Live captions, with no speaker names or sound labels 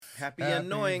Happy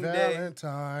annoying day.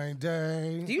 Valentine's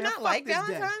Day. Do you not like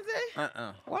Valentine's Day?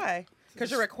 Why?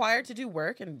 Because you're required to do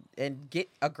work and get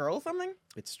a girl something?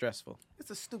 It's stressful. It's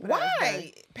a stupid.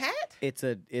 Why, Pat? It's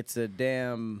a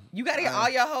damn. You got to get all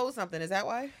your hoes something. Is that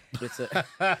why? It's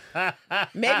a.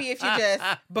 Maybe if you just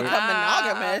become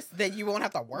monogamous, then you won't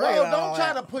have to worry Well, about don't all try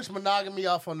that. to push monogamy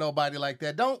off on nobody like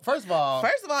that. Don't. First of all,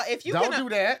 if you don't can, do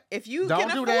that. If you don't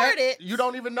can do afford that. it, You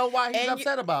don't even know why he's and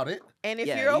upset about it. and if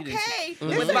Yeah, you're you just- okay This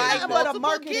with is buying not about a multiple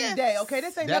marketing gifts, day, okay?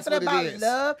 This ain't That's nothing what it about is.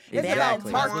 love. It's Exactly. about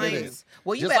That's what it marketing. is.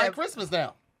 Well, you Just better. like Christmas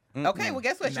now. Okay, well,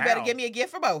 guess what? You better Now. give me a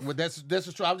gift for both. Well, that's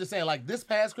true. I'm just saying, like, this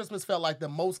past Christmas felt like the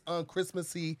most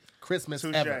un-Christmassy Christmas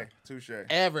ever. Touche.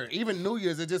 Ever. Even New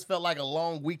Year's, it just felt like a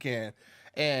long weekend.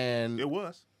 And It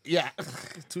was. yeah,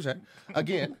 touche.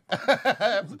 Again.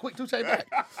 Quick touche back.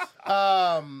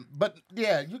 But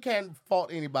yeah, you can't fault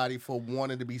anybody for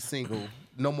wanting to be single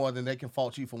no more than they can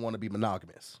fault you for wanting to be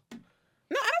monogamous.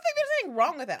 No, I don't think there's anything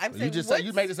wrong with that. I'm saying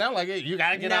You made it sound like it. You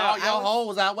gotta get No, all your I was-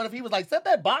 hoes out. What if he was like, set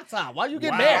that box out? Why you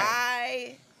get Wow.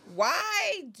 married?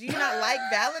 Why do you not like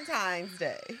Valentine's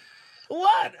Day?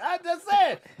 What? I just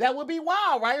said that would be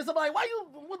wild, right? Somebody like, why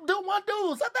you do one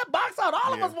dude? Set that box out.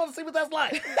 All of Yeah. us want to see what that's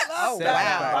like. Oh, Set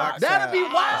that wow. box That'd be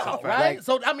out. wild, That's a right? fact.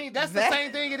 So I mean, that's the That-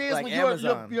 same thing it is Like when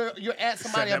Amazon. you're at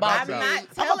somebody that about box I'm out. not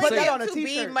I'ma telling put that him on a to be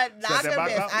t-shirt. monogamous. Set that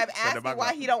box out. I'm Set that asking box why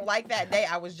out. he don't like that day.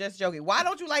 I was just joking. Why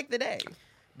don't you like the day?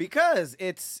 Because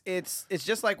it's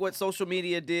just like what social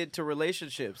media did to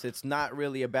relationships. It's not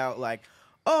really about like,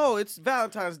 oh, it's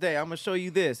Valentine's Day. I'm gonna show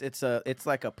you this. It's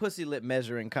like a pussy lip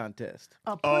measuring contest.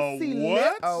 A pussy what?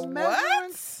 lips A measuring?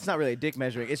 It's not really dick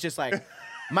measuring. It's just like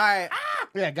my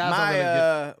Yeah, guys don't really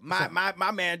get.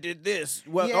 my man did this.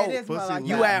 Well, Yeah, it oh, is more pussy like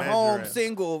you that. at home measuring.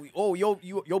 single. Oh,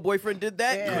 your boyfriend did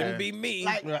that. Yeah. Couldn't be me.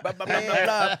 Like- Blah, blah, blah, blah,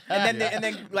 blah. And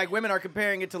then like women are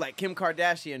comparing it to like Kim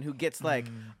Kardashian, who gets like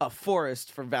a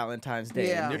forest for Valentine's Day.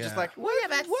 Yeah. And they're just Yeah. like, Well, yeah,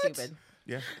 that's what? stupid.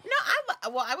 Yeah.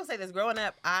 No, I will say this. Growing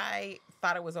up, I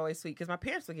thought it was always sweet because my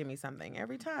parents would give me something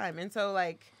every time, and so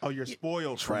like. Oh, you're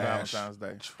spoiled for Trash. Valentine's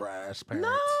Day. Trash parents.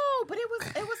 No, but it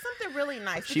was something really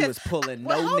nice. She because- was pulling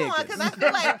well, no hold on, niggas. because I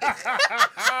feel like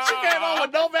She came on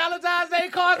with no Valentine's Day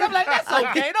cards. I'm like, that's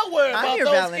okay. Don't worry I'm about your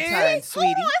those Valentine's, kids.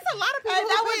 sweetie. oh, it's a lot of people Hey,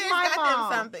 that who was kids my got mom.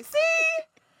 them something. See,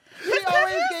 She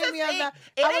always here's gave me the a thing. Val-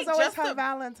 It I was ain't always just her a-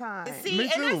 Valentine. See, Me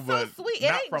and too, that's but so sweet. It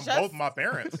not ain't from just both my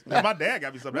parents. If my dad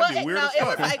got me something, that'd be weird as it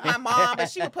fuck. was like my mom, but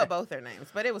she would put both their names.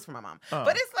 But it was for my mom. Oh.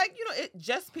 But it's like, it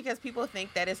just because people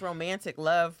think that it's romantic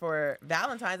love for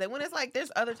Valentine's Day, when it's like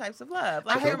there's other types of love.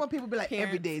 I Like hate when people be like, Parents.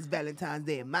 every day is Valentine's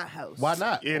Day in my house. Why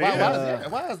not? It why,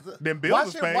 is. Why is the, Them bills why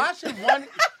is should, paid. why should one?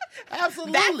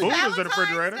 Absolutely. that's Food is in the Valentine's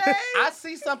refrigerator. Day? I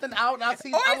see something out and I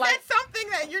see. Or I'm is like, that something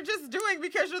that you're just doing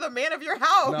because you're the man of your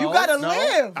house? No. You gotta No.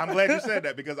 live. I'm glad you said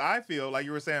that because I feel like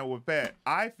you were saying with Pat.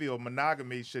 I feel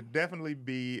monogamy should definitely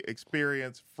be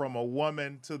experienced from a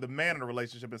woman to the man in the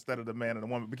relationship instead of the man and the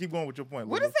woman. But keep going with your point.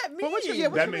 What Lulu. does that mean? Well, what you-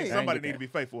 That you means mean? somebody I ain't need get to be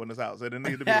faithful in this house. It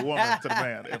needs to be the woman to the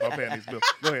man if I'm paying these bills.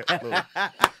 Go ahead, Lulu.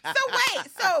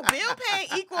 So bill paying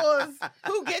equals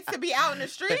who gets to be out in the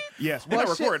street? Yes, we're Well,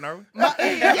 not shit. recording, are we?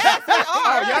 Yes, we are.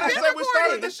 Oh, y'all didn't We've say been we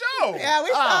started recording. the show. Yeah, we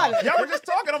started. Y'all were just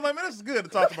talking. I'm like, man, this is good to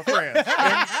talk to my friends. And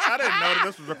I didn't know that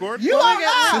this was recorded. You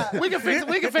Well, are we can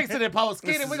fix it in post.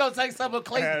 Skinny, we're gonna take some of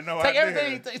Clay. I had no take idea.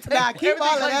 everything. Take Nah, keep everything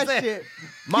all of Clay that said. shit.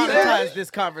 Monetize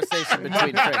this conversation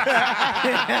between friends.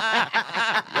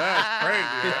 That's crazy.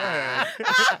 Yeah.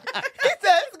 He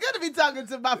said, it's good to be talking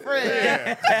to my friend.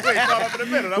 Yeah. We ain't caught up in a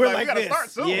minute. I'm We're like, we like gotta this. start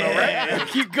soon, Yeah, though, right?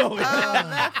 keep going.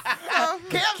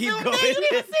 Keep Zoom going. in. You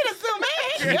didn't see the zoom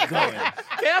in. Keep going.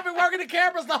 Cam been working the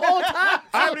cameras the whole time.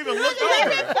 I haven't even looked We've over.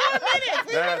 been 4 minutes. We've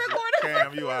been That's recording for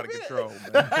Cam, you 4 out of minutes. control,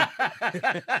 man.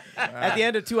 At the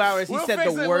end of 2 hours, he We'll said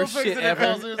fix the it, worst we'll fix shit it in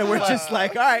ever. post. And we're just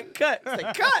like, all right, cut. It's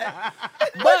like, cut.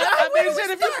 But I mean, shit,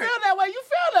 if you feel that way, you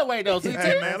feel that way though. See,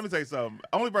 Hey, man, let me tell you something.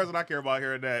 Only person I care about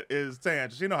hearing that is Tan.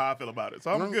 She know how I feel about it.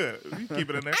 So I'm good. You keep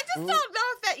it in there. I just don't know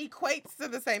if that equates to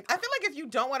the same. I feel like if you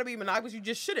don't want to be monogamous, you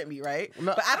just shouldn't be, right?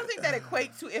 No. But I don't think that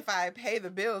equates to if I pay the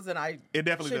bills and I It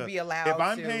definitely should does. be allowed If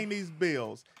I'm to. paying these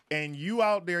bills and you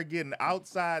out there getting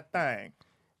outside thing,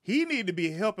 he need to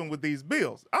be helping with these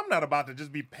bills. I'm not about to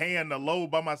just be paying the load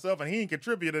by myself and he ain't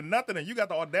contributing nothing and you got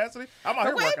the audacity. I'm out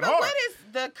here But wait, working but hard. what is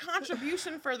the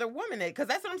contribution for the woman? Because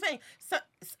that's what I'm saying. So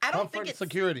I don't think comfort, it's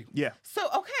security. Yeah. So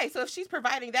okay, so if she's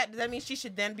providing that, does that mean she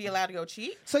should then be allowed to go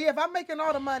cheat? So yeah, if I'm making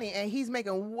all the money and he's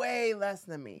making way less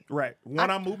than me. Right. One,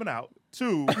 I'm moving out.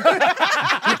 Two, when I'm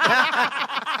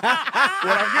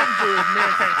getting fool is men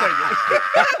can't take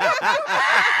it.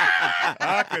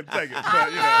 I couldn't take it,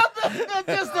 but you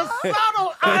know. Just the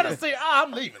subtle honesty.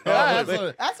 I'm leaving. That's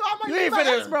why You my ain't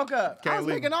ex finna- broke up. Can't I was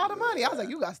leave. making all the money. I was like,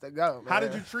 you got to go. How man.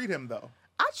 did you treat him though?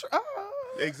 Oh,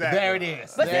 Exactly. there it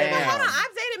is. But see, There but it hold on, is.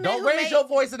 I've dated men Don't who raise made. your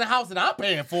voice in the house that I'm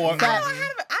paying for. I don't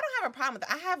have a problem with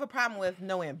that. I have a problem with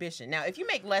no ambition. Now, if you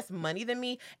make less money than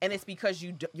me and it's because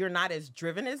you're not as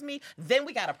driven as me, then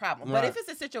we got a problem. But Right. if it's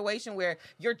a situation where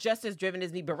you're just as driven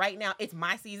as me, but right now it's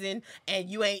my season and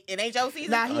it ain't your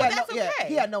season, Nah, he well, had that's no, okay. yeah,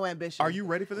 he had no ambition. Are you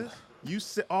ready for this? You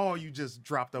said, you just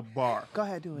dropped a bar. Go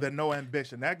ahead, do it. The no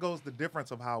ambition. That goes the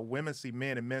difference of how women see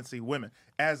men and men see women.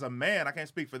 As a man, I can't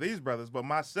speak for these brothers, but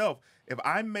myself, if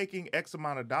I'm making X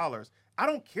amount of dollars, I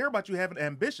don't care about you having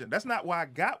ambition. That's not why I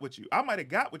got with you. I might have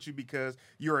got with you because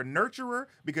you're a nurturer,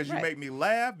 because you Right. make me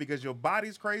laugh, because your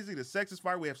body's crazy, the sex is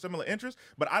fire, we have similar interests,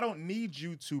 but I don't need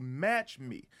you to match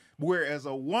me. Whereas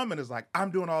a woman is like,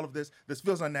 I'm doing all of this. This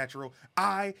feels unnatural.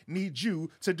 I need you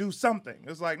to do something.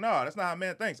 It's like, no, that's not how a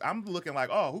man thinks. I'm looking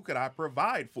like, who could I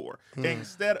provide for?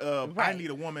 Instead of, I Right. need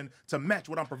a woman to match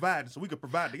what I'm providing so we could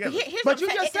provide together. Here's But what you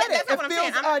I'm just saying. said it. That's not It what I'm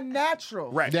feels saying. I'm-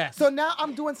 unnatural. Right. Yes. So now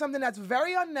I'm doing something that's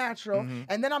very unnatural,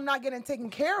 and then I'm not getting taken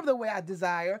care of the way I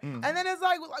desire. And then it's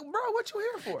like, bro, what you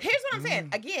here for? Here's what I'm saying.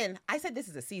 Again, I said this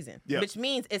is a season, Yep. which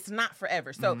means it's not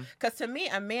forever. So, because to me,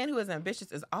 a man who is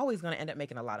ambitious is always going to end up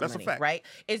making a lot of That's a money, fact. right?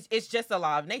 It's just a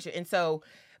law of nature. And so,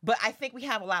 but I think we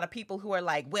have a lot of people who are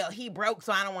like, well, he broke,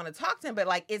 so I don't want to talk to him. But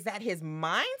like, is that his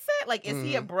mindset? Like, is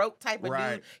he a broke type of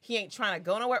Right. dude? He ain't trying to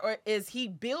go nowhere, or is he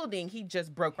building? He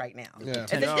just broke right now. Yeah.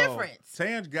 It's a difference.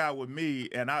 Tange got with me,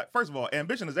 and I first of all,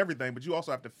 ambition is everything, but you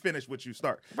also have to finish what you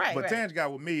start. Right, But right. Tange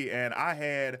got with me, and I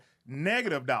had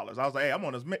negative dollars. I was like, hey, I'm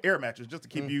on this air mattress just to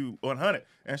keep you 100.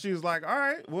 And she was like, all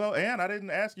right, well, and I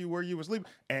didn't ask you where you were sleeping.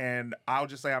 And I'll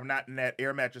just say I'm not in that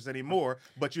air mattress anymore,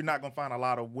 but you're not going to find a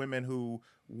lot of women who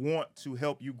want to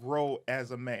help you grow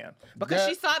as a man. Because That-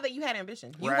 she saw that you had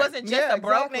ambition. You Right. wasn't just Yeah, a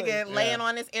broke exactly. nigga laying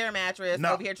on this air mattress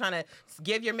No. over here trying to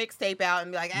give your mixtape out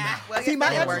and be like, well, See, my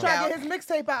that didn't ex work tried to out. get his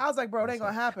mixtape out. I was like, bro, it ain't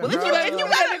gonna happen. Well, if bro. you- You if knew you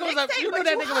that got a nigga was a, mixtape, you but knew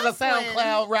that you nigga was a hustling.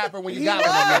 SoundCloud rapper when you He got was,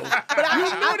 one of those. but I You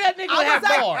knew that nigga would have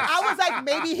bars. I was like,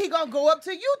 maybe he gonna go up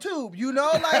to YouTube, you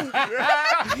know, like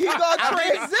he gonna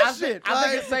transition. I think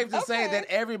like, it's safe to say okay. that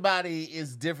everybody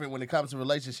is different when it comes to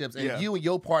relationships, and Yeah. you and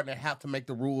your partner have to make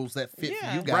the rules that fit for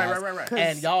Yeah. you guys. Right.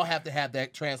 And y'all have to have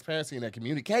that transparency and that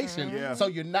communication, Yeah. so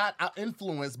you're not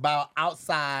influenced by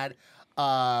outside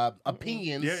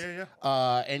opinions Yeah.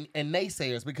 and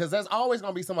naysayers, because there's always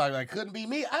gonna be somebody like, couldn't be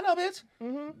me. I know, bitch.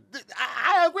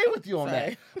 I agree with you on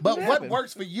that. But what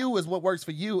works for you is what works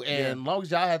for you, and as long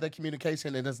as y'all have that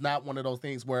communication, and it's not one of those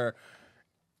things where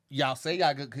y'all say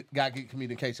y'all got good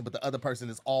communication, but the other person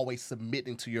is always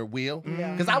submitting to your will.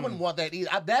 Because I wouldn't want that either.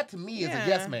 That to me is a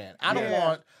yes man. I don't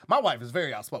want. My wife is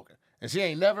very outspoken, and she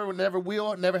ain't never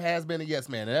has been a yes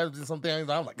man. And there's just some things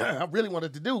I'm like, I really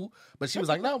wanted to do, but she was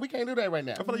like, no, we can't do that right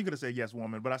now. I feel like you could have said yes,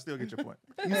 woman, but I still get your point.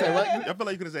 You say what? I feel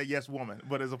like you could have said yes, woman,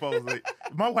 but as opposed to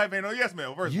my wife ain't no yes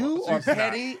man. First of You all, are She's not.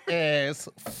 petty as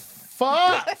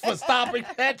fuck for stopping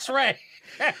that train.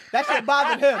 That shit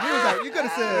bothered him. He was like, you could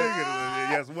have You said. coulda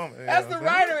said yes, woman. You That's know the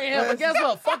what I'm saying? writer in him, but guess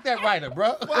what? Fuck that writer,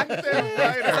 bro. Fuck that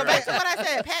writer. So back to what I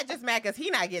said, Pat just mad because he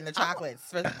not getting the chocolates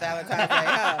for Valentine's Day,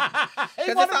 huh? He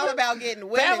Because wanted it's all to- about getting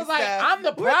women Pat was like, stuff. I'm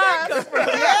the prize.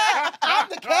 Yeah, I'm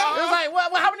the It cat. was like,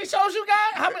 well, how many shows you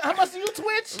got? How much do you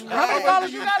Twitch? How many Right.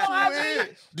 followers you got on IG?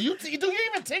 Twitch? Do you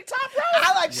even TikTok, bro?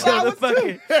 I like So showers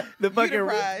too. the fucking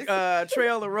prize.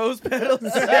 trail of rose petals.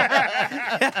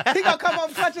 He gonna come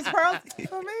home clutch his pearls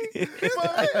for me.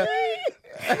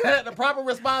 The proper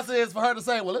response is for her to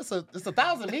say, well, it's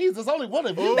 1,000 needs. There's only one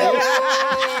of you.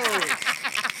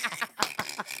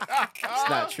 It's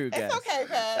not true, guys. It's okay,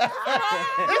 Pat.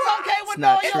 It's okay with It's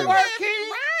not knowing your true. worth, Key.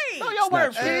 Right. Know your not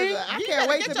worth, true. Key. I You can't gotta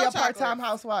wait get to be your a part-time chocolates.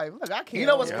 housewife. Look, I can't. You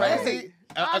know what's wait. crazy?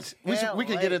 We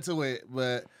can get into it,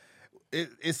 but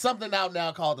it's something out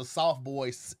now called the soft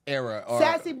boy era. Or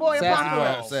Sassy boy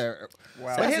apocalypse. era. Wow.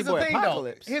 But Sassy here's the boy thing,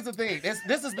 apocalypse. though. Here's the thing.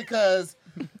 This is because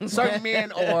certain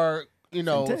men are,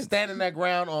 intense. standing their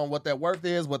ground on what their worth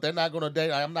is, what they're not going to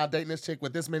date. I'm not dating this chick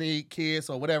with this many kids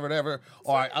or whatever.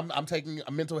 Or I'm taking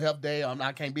a mental health day.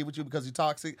 I can't be with you because you're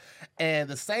toxic. And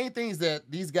the same things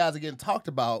that these guys are getting talked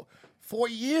about, 4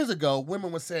 years ago,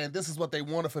 women were saying this is what they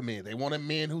wanted for men. They wanted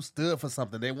men who stood for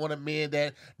something. They wanted men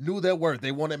that knew their worth.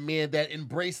 They wanted men that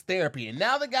embraced therapy. And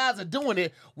now the guys are doing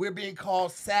it. We're being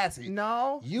called sassy.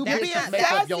 No. You You're bitches make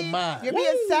up your mind. You're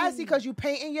being sassy because you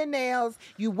painting your nails.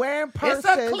 You wearing purses.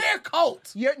 It's a clear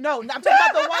coat. No, I'm talking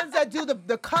about the ones that do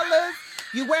the colors.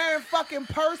 You wearing fucking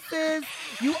purses.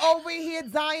 You over here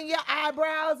dyeing your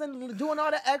eyebrows and doing all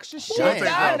the extra shit. I'll tell you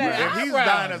something, that if he's eyebrows.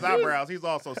 dyeing his eyebrows, he's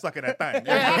also sucking that thing.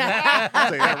 I'll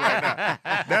tell you that right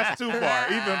now. That's too far,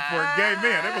 even for gay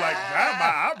men. They be like,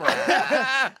 my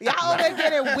eyebrows. Y'all over there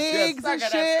getting wigs Just and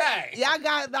sucking that shit. thing.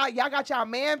 Y'all got y'all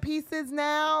man pieces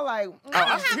now. Like,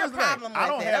 Here's the thing. I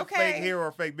don't have fake hair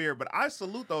or fake beard, but I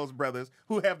salute those brothers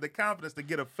who have the confidence to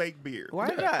get a fake beard. Why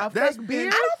not? That's fake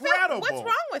beard? incredible. What's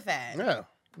wrong with that? Yeah.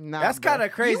 nah, That's bro. kind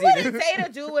of crazy. You wouldn't say to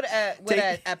do with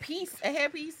a piece, a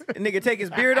hairpiece. Nigga take his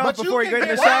beard off But you before he can go in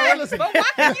the get- shower. Listen. But why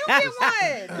can you get one?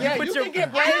 Yeah, put you your- can get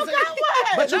I braids. don't got one.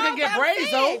 But you No, can get but I'm braids,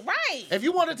 saying, though. Right. If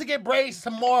you wanted to get braids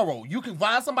tomorrow, you can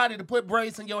find somebody to put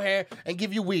braids in your hair and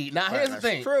give you weed. Now, here's the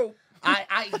thing. True.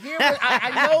 I hear what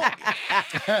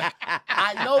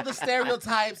I know the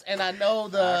stereotypes and I know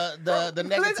the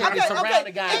negativity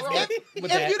surrounding guys with If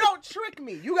that. you don't trick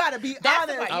me, you gotta be That's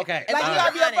honest. the part. Okay. Like you All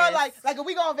gotta be right. upfront, like if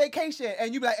we go on vacation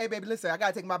and you be like, "Hey baby, listen, I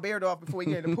gotta take my beard off before we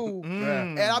get in the pool,"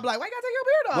 and I'll be like, "Why you gotta take your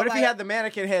beard off?" What if like, he had the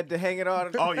mannequin head to hang it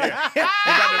on? Oh, yeah.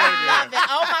 I love it.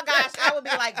 Oh my gosh, I would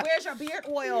be like, "Where's your beard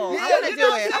oil? Yeah, I want to you do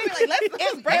know it." what I'd be like,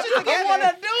 "Let's brush it I together."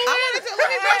 wanna do I want to do. Let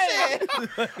me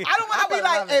brush it. I don't want to be would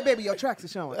like, love "Hey it. baby, your tracks are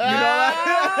showing." You know?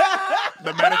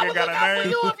 The mannequin got a name.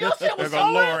 You if your shit They was go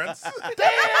showing. Lawrence. Damn, we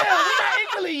not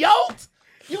equally yoked.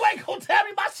 You ain't gonna tell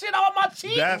me my shit on my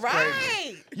cheek. That's crazy.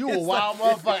 Right. You a wild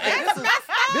motherfucker. Hey,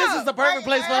 this is the perfect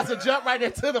place for us to jump right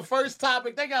into the first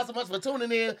topic. Thank y'all so much for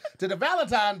tuning in to the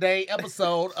Valentine's Day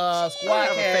episode of SquADD. I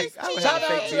would have a Shout out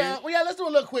fake to beard. well, yeah, let's do a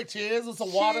little quick cheers with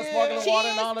some water, Cheers. sparkling water,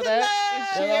 and all of that.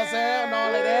 You know what I'm saying? And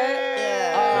all of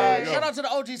that. There you go. Shout out to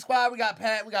the OG squad. We got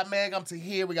Pat, we got Meg, I'm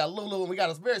Tahir, we got Lulu, and we got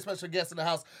a very special guest in the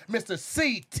house, Mr.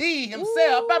 CT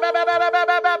himself. Ba, ba, ba, ba, ba,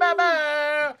 ba, ba, ba,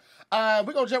 ba.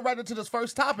 We're gonna jump right into this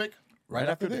first topic right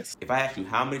after this. If I asked you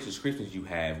how many subscriptions you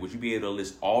have, would you be able to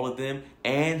list all of them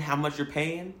and how much you're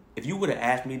paying? If you would have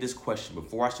asked me this question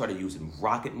before I started using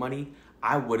Rocket Money,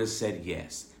 I would have said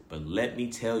yes. But let me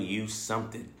tell you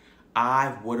something.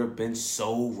 I would have been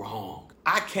so wrong.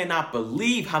 I cannot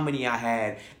believe how many I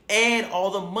had and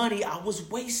all the money I was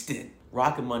wasting.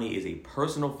 Rocket Money is a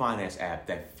personal finance app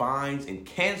that finds and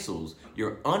cancels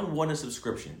your unwanted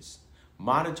subscriptions,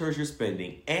 monitors your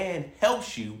spending, and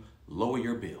helps you lower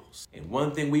your bills. And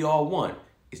one thing we all want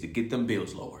is to get them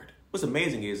bills lowered. What's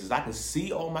amazing is I can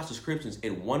see all my subscriptions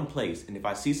in one place, and if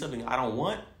I see something I don't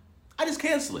want, I just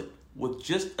cancel it with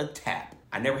just a tap.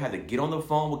 I never had to get on the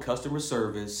phone with customer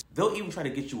service. They'll even try to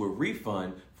get you a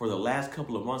refund for the last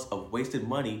couple of months of wasted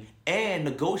money and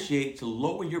negotiate to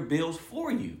lower your bills for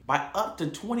you by up to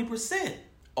 20%.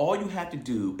 All you have to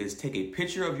do is take a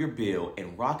picture of your bill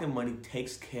and Rocket Money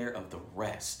takes care of the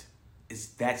rest. It's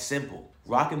that simple.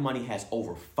 Rocket Money has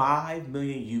over 5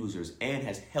 million users and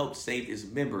has helped save its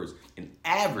members an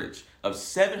average of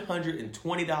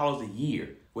 $720 a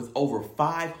year with over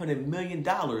 $500 million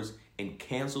in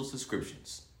canceled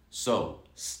subscriptions. So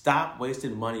stop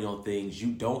wasting money on things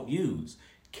you don't use.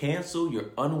 Cancel your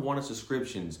unwanted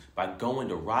subscriptions by going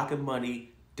to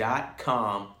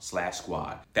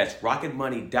rocketmoney.com/squad. That's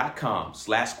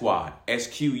rocketmoney.com/squad.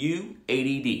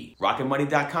 SQUADD.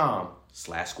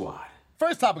 rocketmoney.com/squad.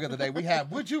 First topic of the day we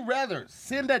have, would you rather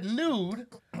send a nude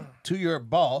to your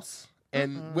boss,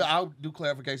 and well, I'll do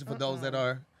clarification for those that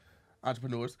are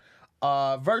entrepreneurs,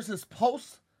 versus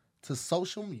post to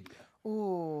social media?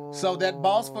 Ooh. So that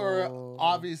boss for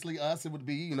obviously us, it would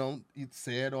be, you know, it's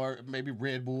said, or maybe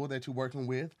Red Bull that you're working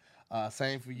with.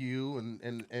 Same for you, and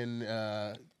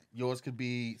yours could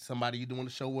be somebody you're doing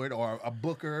the show with, or a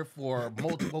booker for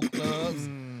multiple clubs.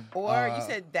 Or you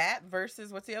said that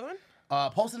versus what's the other one?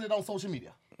 Posting it on social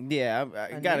media. Yeah,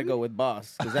 I gotta go with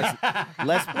boss because that's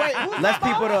less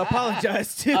people to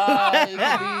apologize to. It could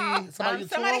be somebody,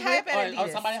 Somebody you hype with, at or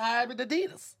Adidas. somebody hype at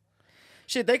Adidas.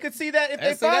 Shit, they could see that if they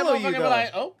And so that follow you. motherfucker be Though.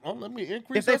 like, oh, let me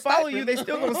increase. If they her follow stipend. you, they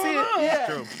still gonna see it. Yeah.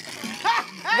 True. Wait.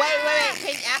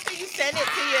 After you send it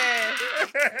to your...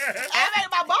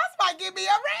 My boss might give me a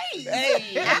raise.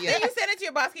 After you send it to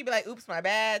your boss, he'd be like, oops, my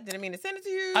bad. Didn't mean to send it to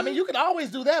you. I mean, you can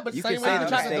always do that, but You same can way say you the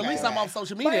try to mistake. delete something off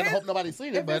social media and But hope nobody's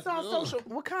seen it. If But it's on social,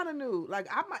 what kind of nude? Like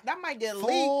that might get leaked.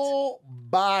 full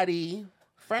body.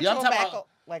 front Yeah, I'm or talking back? about-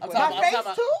 Like I'm what? talking My about-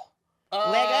 face too?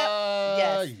 Leg up?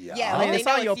 Yes. Yeah. Yeah, I like mean, they it's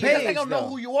know on your you. Because page. they don't know though.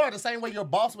 who you are the same way your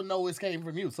boss would know it came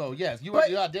from you. So yes, you're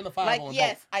identifiable. in Like,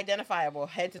 yes, identifiable,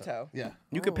 head to toe. both. Yeah.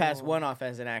 You could pass one off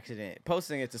as an accident.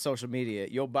 Posting it to social media,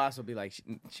 your boss will be like, she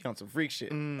on some freak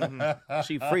shit.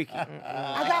 She freaky.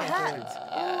 I got hacked.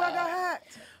 Oh, I got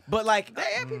hacked. But like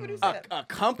Yeah, people do say that. a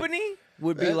company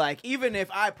would be like, even if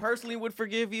I personally would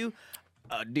forgive you,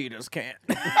 Adidas can't.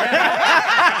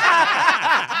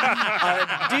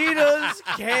 Adidas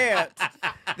can't.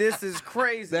 This is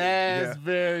crazy. That's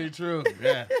very true.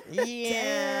 Yeah.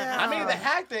 Yeah. I mean, the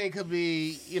hack thing could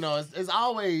be, it's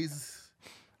always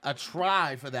a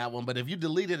try for that one. But if you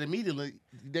delete it immediately,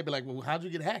 they'd be like, well, how'd you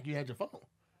get hacked? You had your phone.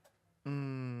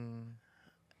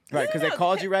 Right, because they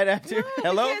called you right after.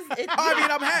 Hello?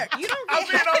 I'm hacked. You don't get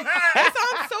It's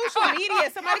on social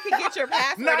media. Somebody could get your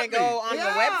password Not and go on the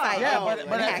website. Yeah, and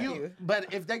hack you.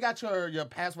 but if they got your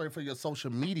password for your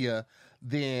social media,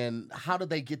 then how did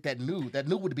they get that nude? That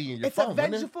nude would be in your It's phone. a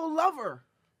vengeful lover.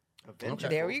 Okay.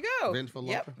 There we go. Vengeful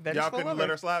Yep. lover. Vengeful Y'all couldn't lover. let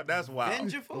her slide? That's wild.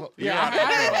 Vengeful. Yeah, I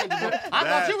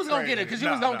thought you was gonna get it because you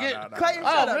was gonna get it. Clayton, Oh,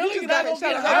 shut up. really? You just Not got it. gonna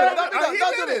Shut get up.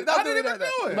 it? Don't do that. Don't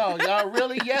do that. No, y'all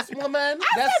really yes woman.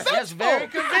 That's very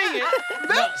convenient.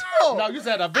 Vengeful. No, you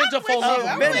said a vengeful lover.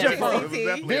 I'm Vengeful. with It was you,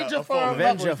 definitely a Vengeful full lover is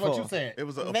Vengeful. what you said. It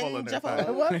was a full in there.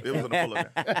 Vengeful. What? It was in a full in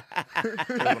there. It was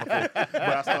in a full. But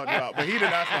I stalled you out. But he did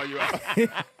not stall you out.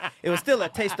 It was still a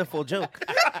tasteful joke.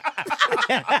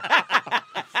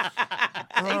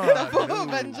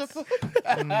 Vengeful.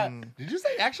 Did you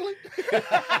say actually?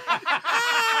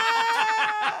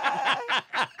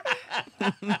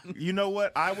 You know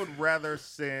what? I would rather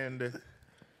send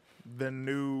the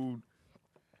nude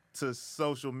to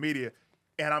social media,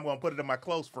 and I'm going to put it in my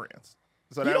close friends.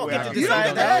 So that don't way get I to can decide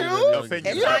get that. your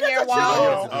opinion. It's on your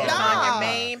wall. Oh, It's on your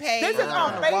main page. This is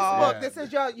on the wall. Facebook. This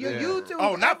is your YouTube.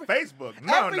 Oh, not Facebook.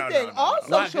 No, everything. no. All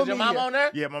Why? social Because your media. mom on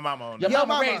there? Yeah, my mama on Your that.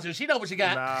 mama mama. raised you. She know what you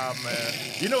got. Nah, man.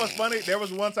 You know what's funny? There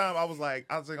was one time I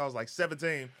think I was like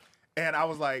 17. And I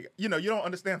was like, you don't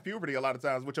understand puberty a lot of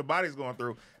times, what your body's going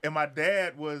through. And my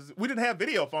dad we didn't have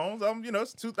video phones.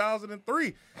 It's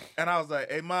 2003. And I was like,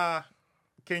 hey, Ma,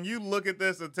 can you look at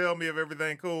this and tell me if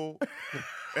everything cool?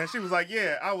 And she was like,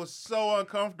 yeah. I was so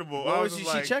uncomfortable. What I was just she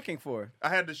like, checking for? I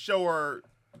had to show her.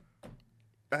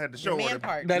 The man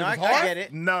part. That No, was I hard? get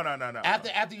it. No.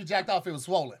 After you jacked off, it was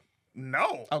swollen.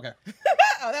 No. Okay.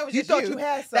 Oh, that was You just thought you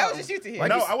had That was something. just you to him.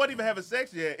 No, I wasn't even having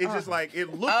sex yet. It's just like,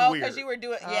 it looked Oh, weird. because you were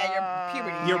doing, your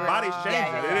puberty. Your body's changing.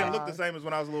 Yeah. It didn't look the same as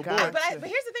when I was a little boy. Gotcha. But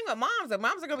here's the thing with moms. The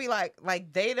moms are gonna be like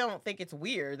they don't think it's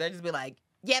weird. They just be like,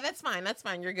 yeah, that's fine,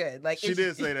 you're good. Like She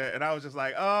did say that, and I was just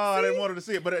like, "Oh, I didn't want her to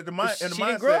see it." But in the She mindset,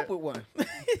 didn't grow up with one.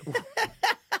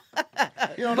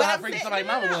 You don't know But how I'm freaky saying, somebody's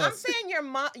mama was. I'm saying your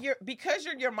mom, because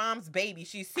you're your mom's baby.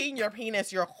 She's seen your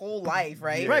penis your whole life,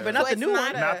 right? Right, but not the it's new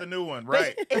one. not the new one,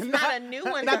 right? It's not a new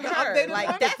one to Not the her. updated Like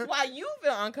one. that's why you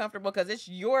feel uncomfortable because it's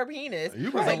your penis.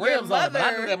 You put But some your rims on it, but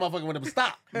I knew mother- that motherfucker would have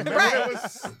stopped. Right. It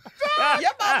was,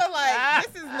 Your mother like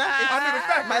this is not. I knew the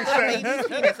fact my was little that. baby's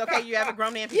penis. Okay, you have a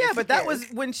grown man penis. Yeah, but that Who was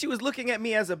cares? when she was looking at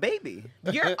me as a baby.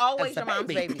 You're always As a your mom's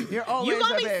baby. baby. You're always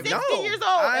gonna a be baby. 60 years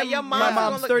old and your my mom's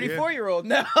mom's gonna look 34-year-old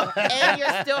now. and you're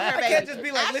still her I baby. can't just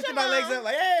be like Ask lifting your my legs mom. up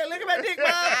like, hey, look at my dick,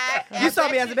 I mom. You saw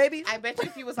bet me as a baby? I bet you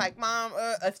if you was like, Mom,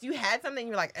 if you had something,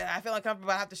 you're like, I feel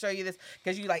uncomfortable. I have to show you this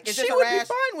because you like, is She this a would rash? be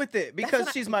fine with it because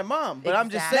what she's my mom. But I'm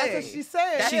just Exactly. saying, That's what she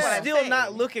said. That's she's what I'm still saying.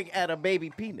 not looking at a baby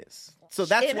penis. So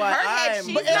that's In why her head, I'm.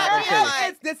 she's But in not her being head,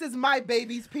 like- it's, this is my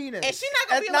baby's penis. And she's not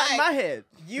gonna That's be not like, in my head.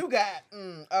 you got,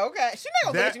 okay. She's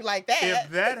not gonna look at you like that. If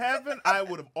that happened, I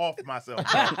would have offed myself.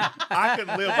 I could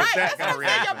live with Right, that that's kind of what I'm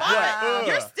saying. Your reaction. mom, Ugh.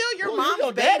 you're still your Ooh, mom's you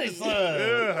your baby. daddy's son.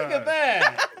 Ugh. Look at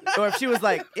that. Or if she was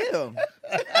like, ew. Or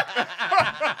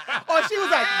she was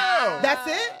like, that's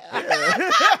it?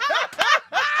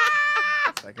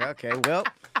 It's like, okay, well,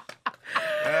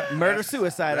 murder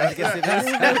suicide, I guess it is.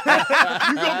 You gonna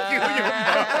kill your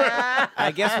mother.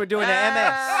 I guess we're doing an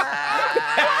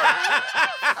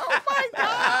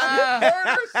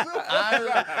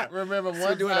I remember MS. one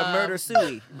We're doing a time murder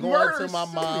sui. going Murder to my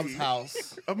mom's suey.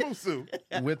 house A musu.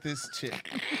 with this chick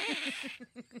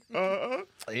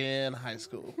in high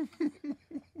school.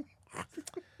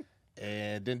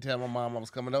 And didn't tell my mom I was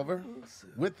coming over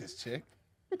with this chick.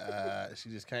 She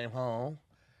just came home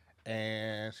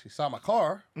and she saw my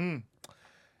car. And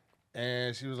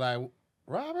she was like,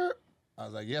 Robert? I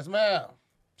was like, yes, ma'am.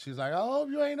 She's like, I hope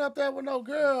you ain't up there with no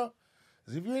girl.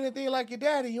 'Cause if you ain't anything like your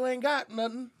daddy, you ain't got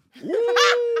nothing. Woo!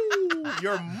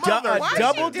 Your mother. Why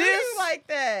Double she do you diss? like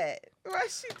that? Why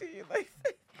she do you like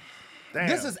that? Damn.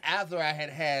 This is after I had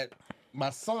my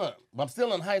son, I'm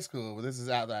still in high school, but this is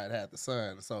after I had the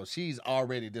son, so she's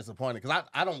already disappointed because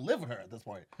I don't live with her at this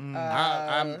point.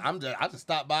 I just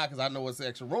stopped by because I know it's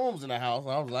extra rooms in the house.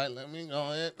 I was like, let me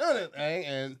go ahead and do this thing,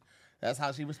 and that's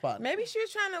how she responded. Maybe she was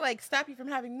trying to like stop you from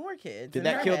having more kids. Did in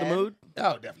that her kill the head. mood?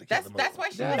 Oh, definitely. That's killed the that's mood. why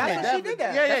she. That's why she did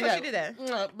that. Yeah, That's why she did that.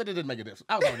 No, but it didn't make a difference.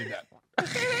 I was already done.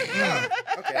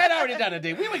 I'd already done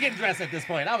it. We were getting dressed at this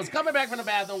point. I was coming back from the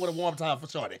bathroom with a warm towel for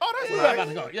Shorty. Oh, that's we were nice. about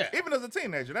to go. Yeah, Even as a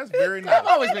teenager, that's very I've nice.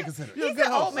 always been considerate. He's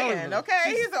an old man, okay?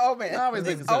 He's an old man. Always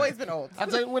been He's considerate. always been old. I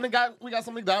tell you, we got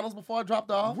some McDonald's before I dropped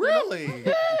off. Really?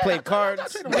 Played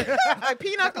cards. Like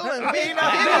pinochle and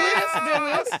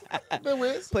Been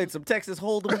whiz. Played some Texas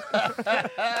Hold'em.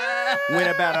 Went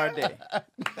about our day.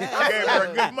 Gave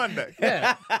her a good Monday.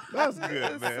 Yeah. That's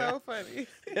good, man. so funny.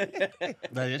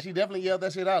 Now, yeah, she definitely yelled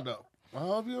that shit out though. I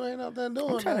hope you ain't up there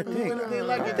doing that. Anything I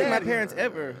like don't your think my daddy. parents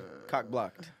ever cock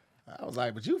blocked. I was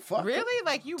like, but you fucked. Really?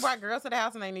 Like you brought girls to the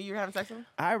house and they knew you were having sex with them?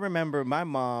 I remember my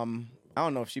mom, I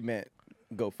don't know if she meant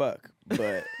go fuck,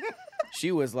 but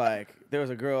she was like, there was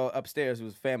a girl upstairs who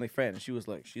was a family friend, and she was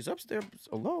like, she's upstairs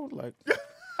alone, like.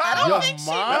 I don't Your think she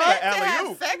mom? meant to have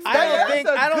Alley-oop. sex with I don't her. think.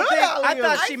 That's a I don't good think. I alley-oop.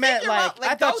 thought I she think meant you're like. right.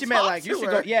 Like, I thought go she meant talk like you to should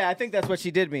her. go. Yeah, I think that's what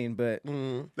she did mean. But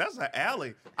That's an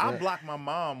alley. I blocked my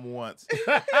mom once.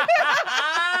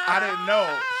 I didn't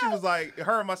know. She was like,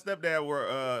 her and my stepdad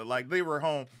were like, they were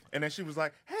home, and then she was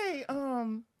like, "Hey,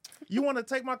 you want to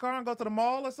take my car and go to the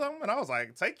mall or something?" And I was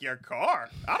like, "Take your car?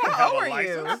 I don't have old a were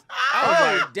you? license." I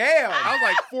was like, damn, I was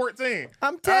like 14.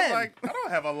 I'm I 10. was like, I don't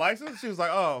have a license. She was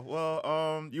like, "Oh,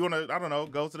 well, you want to, I don't know,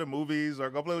 go to the movies or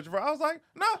go play with your friends?" I was like,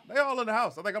 "No, they all in the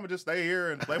house. I think I'm gonna just stay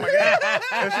here and play my game."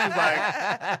 And she was like,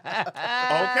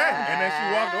 "Okay." And then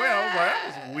she walked away. I was like,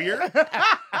 "That was weird."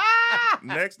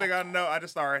 Next thing I know, I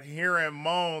just started hearing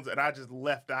moans, and I just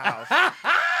left the house.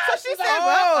 So she said,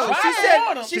 Oh, well, she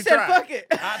said. She She said, tried. "Fuck it."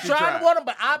 I She tried tried. to want him,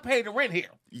 but I paid the rent here.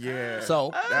 Yeah. So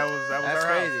that was That's her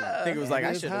crazy. house. I think it was like I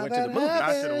That's should have how went to the that movie.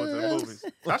 I should have went to the movies.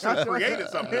 I should have created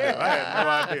something. I had no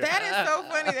idea. that is so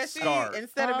funny that she, Scarred.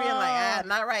 instead of being like,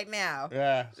 not right now,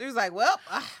 yeah, she was like, well,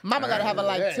 Mama gotta have a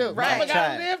life too. Right. Mama gotta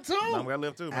Tried. live too. I'm gonna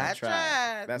live too, man. I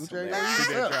tried. That's Okay. hilarious.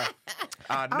 She did try.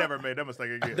 I never made that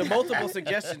mistake again. The multiple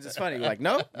suggestions is funny. You're like,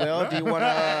 no. Well, do you want to?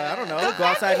 I don't know. Go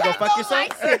outside and go fuck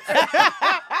yourself.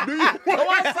 Do you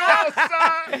want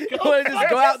outside? You want to just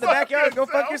go out in the backyard and go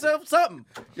fuck yourself? Something.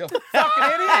 You fucking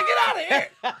idiot, get out of here.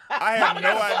 I had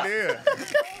no idea.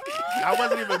 I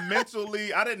wasn't even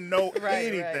mentally. I didn't know Right,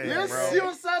 anything, right. bro. You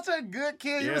were such a good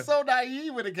kid. You Yeah. were so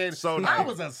naive when it came. So I naive.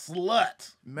 was a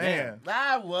slut. Man.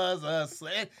 I was a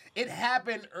slut. It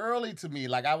happened early to me.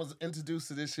 Like I was introduced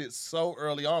to this shit so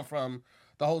early on from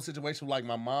the whole situation with like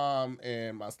my mom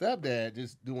and my stepdad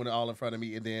just doing it all in front of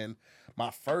me. And then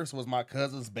my first was my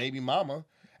cousin's baby mama.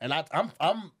 And I'm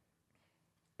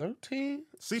 13.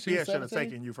 CPS She's should have 17?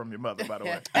 taken you from your mother, by the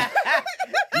way.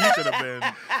 You should have been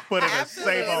put in a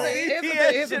safe home.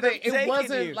 Here's the thing. should've It wasn't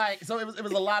taken you. like so. It was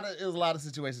a lot of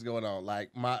situations going on.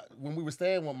 Like when we were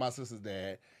staying with my sister's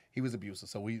dad, he was abusive.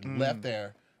 So we left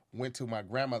there, went to my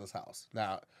grandmother's house.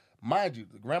 Now, mind you,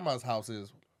 the grandmother's house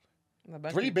is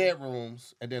 3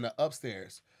 bedrooms and then an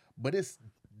upstairs, but it's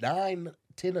 9,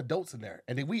 10 adults in there,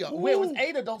 and then it was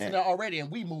 8 adults in there already, and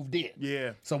we moved in.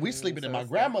 Yeah. So we sleeping in my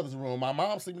grandmother's room. My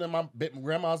mom sleeping in my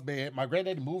grandma's bed. My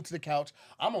granddaddy moved to the couch.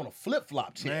 I'm on a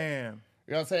flip-flop chair. Man.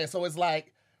 You know what I'm saying? So it's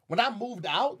like when I moved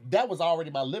out, that was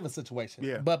already my living situation.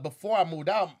 Yeah. But before I moved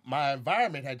out, my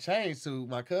environment had changed to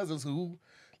my cousins who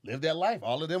lived their life.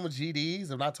 All of them were GDs.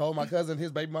 And I told my cousin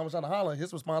his baby mama was trying to holler.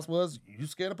 His response was, "You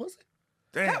scared of pussy?"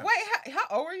 Damn. Wait, how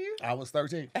old were you? I was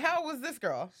 13. How old was this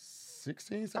girl?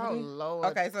 16, Oh 17. Lord.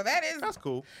 Okay, so that is That's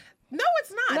cool. no,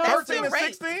 it's not. No, That's 13 still and rape.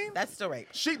 16? That's still rape.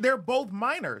 They're both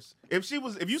minors. If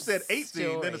you said 18,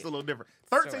 Still then it's a rape. little different.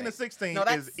 13 rape. to 16 No,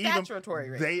 that's is even statutory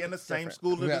rape. they in the same Different.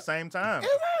 school at Yeah. the same time.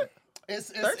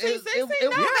 It's 13, 16? No, it- that's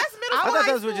middle I school. thought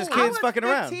high those were just school. I kids was fucking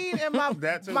around. 15 and my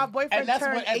That too. my boyfriend And that's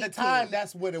turned what, at 18. the time,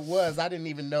 that's what it was. I didn't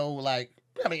even know, like,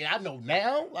 I mean, I know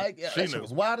now. Like, yeah, She that shit knew.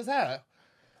 was wild as hell.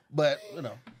 But, you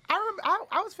know. I remember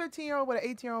I was 15-year-old with an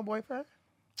 18-year-old boyfriend.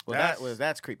 Well,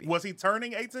 that's creepy. Was he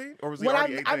turning 18 or was he When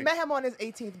already 18? I met him on his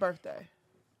 18th birthday.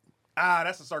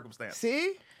 That's a circumstance.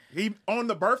 See? He on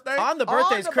the birthday? On the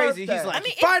birthday's the crazy. birthday. He's like, I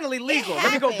mean, finally legal.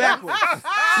 Let me go happens. backwards.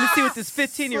 Let me see what this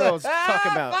 15-year-old's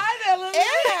talking about.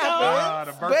 It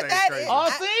happens. The birthday's that crazy. is- Oh,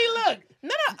 see, look.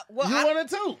 No. Well, You wanted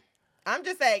to. I'm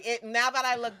just saying. Now that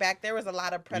I look back, there was a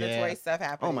lot of predatory Yeah. stuff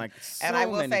happening. Oh my! And I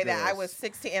will many say that I girls. was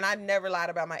 16, and I never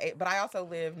lied about my age. But I also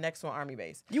lived next to an army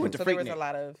base. You went to so there was Freaknik. a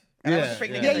lot of. And I went to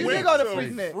Yeah, Freaknik yeah. at you 13. did go to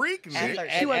Went Freaknik. Freaknik. At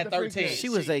 13. She went At to 13. Freaknik. She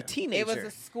was a teenager. It was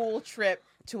a school trip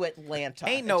to Atlanta.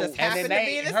 Ain't It no- just and happened to then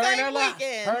be the her and same her little-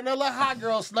 weekend. Her and her little hot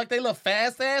girl snuck their little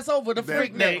fast ass over the They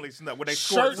freak definitely neck. snuck with they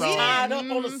Shirts shorts on. tied up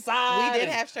on the side. We did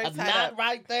and have shirts a tied knot up.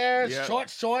 right there. Yeah. Short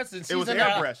shorts, and she's It was in there.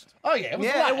 airbrushed. Oh yeah, it was.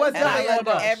 Yeah, a lot. it was And I definitely loved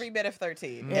airbrush. every bit of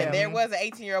 13. And there was an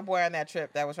 18-year-old boy on that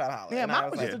trip that was trying to holler. Yeah, and I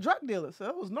mine was like, just a drug dealer, so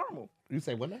it was normal. You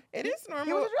say what now? it is normal.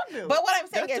 He was a drug dealer. But what I'm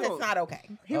saying That is too. it's not okay.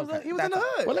 He was Okay. in the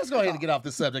hood. Well, let's go ahead and get off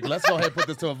this subject. Let's go ahead and put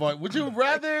this to a void. Would you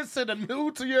rather send a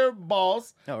nude to your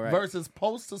boss All right. versus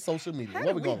post to social media?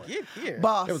 What we going with? Get here.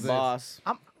 Boss. It was Boss.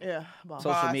 Boss.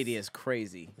 Social Boss. media is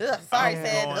crazy. Ugh, sorry, I'm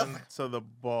said. going Ugh. to the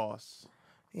boss.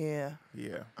 Yeah.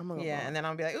 Yeah. I'm gonna go Yeah, boss. and then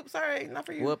I'll be like, oops, sorry, not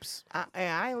for you. Whoops.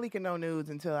 I ain't leaking no nudes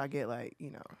until I get like,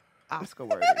 Oscar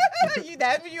worthy.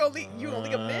 you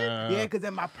only a bit. Yeah, because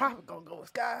then my profit gonna go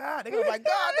sky high. They gonna be like,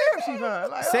 God damn, she fine.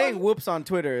 Like, Saying whoops on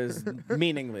Twitter is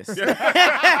meaningless.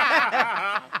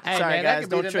 Hey, Sorry, man, that guys, could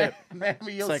don't be the trip. Name of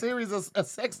your It's like- series of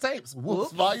sex tapes.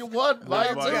 Whoops, Volume 1,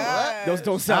 Volume 2. Volume What? Those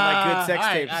don't sound like good sex all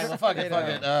right, tapes. all right, well, fuck it.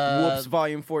 Whoops,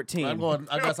 volume 14.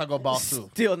 I guess I'll go boss too.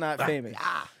 Still not famous.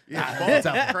 Yeah, boss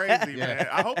is crazy, man.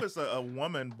 I hope it's a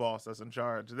woman boss that's in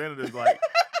charge. Then it is like,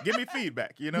 give me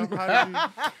feedback. You know, how did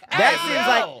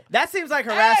you? That seems like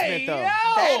harassment though.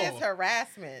 That is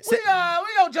harassment. We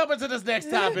gonna jump into this next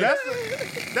topic.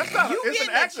 That's not. You It's an getting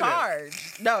accident.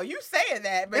 charge. No, you saying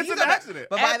that, but It's you an gonna- accident.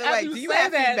 But by the way, After do you say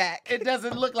have that, feedback? It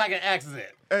doesn't look like an accident.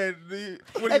 And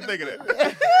what do you think of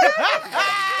that?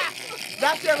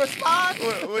 That's your response?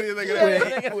 What do you think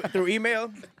of that? Through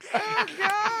email. Oh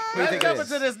God. Let's think jump it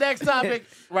into is? this next topic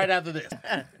right after this.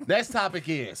 Next topic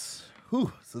is,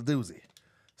 it's a doozy.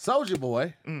 Soulja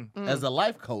Boy as a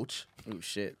life coach Oh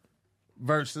shit.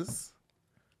 versus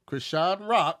Krishan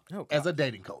Rock Oh, as a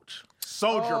dating coach.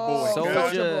 Soldier boy.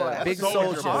 Soulja good. Boy. Big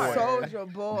Soulja Soulja boy. Soldier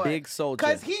boy. Big soldier.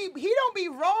 Cause he don't be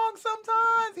wrong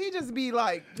sometimes. He just be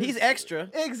like He's extra.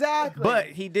 exactly. But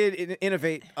he did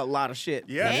innovate a lot of shit.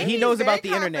 Yeah. And he he's knows about very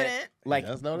the internet confident. like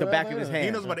He does know the about back the of his internet.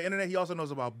 hand. He knows about the internet. He also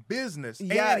knows about business,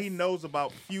 Yes. and he knows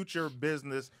about future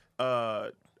business. I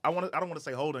don't want to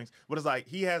say holdings, but it's like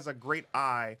he has a great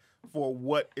eye for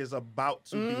what is about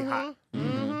to be hot.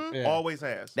 Yeah. Always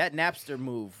has. That Napster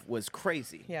move was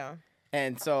crazy. Yeah.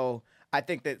 And so I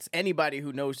think that anybody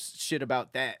who knows shit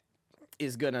about that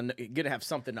is gonna have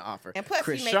something to offer. And plus,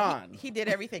 Krishan. he did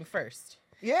everything first.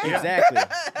 yeah. Exactly.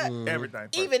 Everything.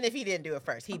 first. Even if he didn't do it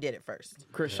first, he did it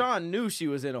first. Krishan knew she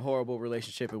was in a horrible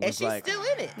relationship and And was she's like, still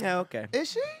in it. yeah, okay.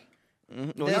 Is she?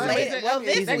 Mhm. The Well, he's in lady- jail. well,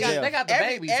 this He's in week- jail. They got the Every-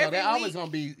 baby, so every they're always week-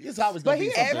 gonna be. It's always But gonna be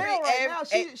he something. every- right now.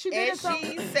 She did and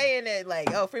something. she's saying it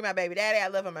like, "Oh, free my baby daddy. I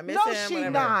love him. I miss No, him." she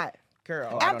whatever. not. Girl,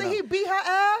 I don't After know. he beat her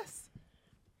ass,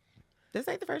 this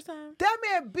ain't the first time. that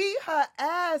man beat her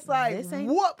ass like This ain't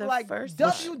whoop, the like first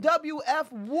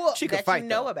WWF whoop. She could that fight you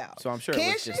know though. about. So I'm sure Can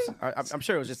it was she? just. I'm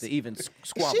sure it was just an even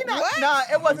squabble. She not. What? Nah,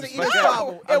 it wasn't an even fucking-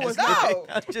 squabble. I'm It was just kidding. no.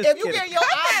 I'm just If you kidding. get your Cut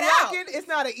eye that out. blocking, it's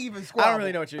not an even squabble. I don't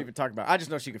really know what you're even talking about. I just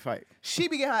know she could fight. She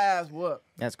be getting her ass whooped.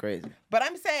 That's crazy. But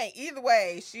I'm saying either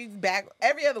way, she's back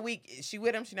every other week. She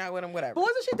with him, she not with him, whatever. But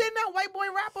wasn't she dating that white boy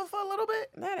rapper for a little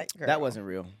bit? Girl. That wasn't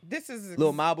real. This is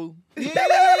Lil Mabu.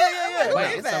 Yeah. Who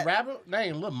Wait, is it's that? a rapper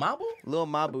named Lil Mabu? Lil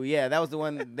Mabu. Yeah, that was the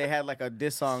one they had like a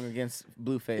diss song against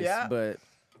Blueface, Yeah. but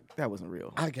that wasn't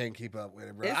real. I can't keep up with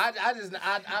it, bro. It's-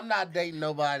 I'm not dating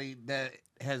nobody that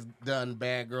has done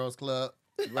Bad Girls Club.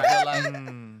 Like,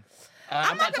 I'm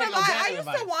not gonna taking no lie. I dating used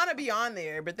to advice. want to be on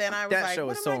there, but then I was That like, show what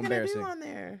was am so I gonna embarrassing. do on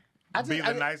there? Being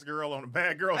a nice girl on a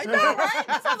bad girl. I know, right?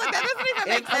 That sounds like that doesn't even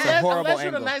make That's a sense. horrible Unless you're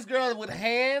angle. a nice girl with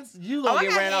hands, you Oh, gonna I get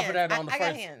got ran off of hands. that on the I first.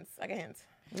 got hands. I got hands.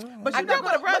 But I you're grew not up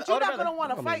with a brother- but you're older not brother. gonna want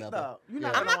to Don't mean fight nothing. though.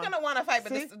 You're I'm not gonna want to fight,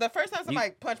 but See? the first time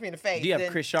somebody punched me in the face, Do you have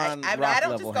then Krishan I Rock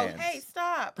don't level just go, hands? hey,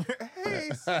 stop. Hey,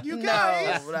 you No,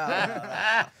 guys. no.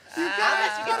 I'll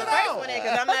let you get the first one in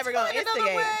because I'm never gonna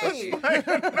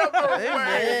instigate.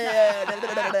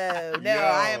 No,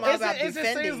 I am all about It just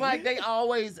defending. seems like they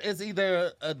always, it's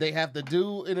either they have to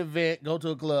do an event, go to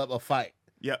a club, or fight.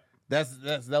 Yep. Those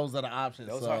are the options.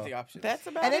 Those so. are the options. That's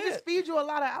about And it. they just feed you a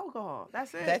lot of alcohol.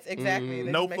 That's it. That's exactly.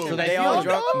 They No just make food. sure So They they all all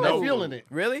drunk? drunk. No. They're feeling it.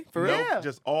 Really? For real? Yeah.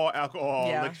 Just all alcohol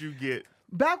Yeah. that you get.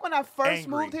 Back when I first Angry.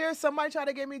 moved here, somebody tried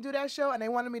to get me to do that show, and they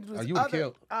wanted me to do this you would've other.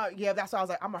 killed. Yeah, that's why I was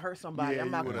like, I'm gonna hurt somebody. Yeah, I'm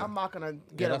you not. would've. I'm not gonna Yeah,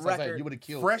 get a that's what I'm saying. record. You would have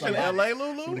killed. Fresh in somebody. LA,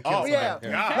 Lulu? would've Oh, killed Yeah,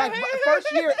 somebody. God. like my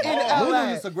first year in Lulu LA.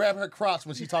 used to grab her crotch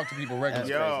when she talked to people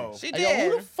regularly. Yo. She Hey, yo,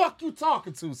 who did. the fuck you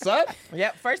talking to, son?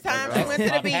 Yep. First time she went to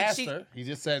My the beach. pastor, he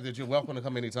just said that you're welcome to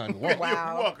come anytime you want.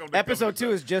 Wow. You're welcome to Episode come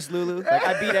 2 is just Lulu. Like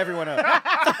I beat everyone up.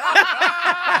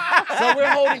 So we're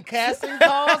holding casting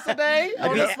calls today. I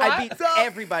on beat, the spot? I beat So,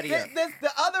 everybody up. The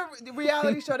other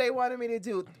reality show they wanted me to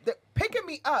do, picking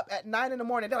me up at 9 in the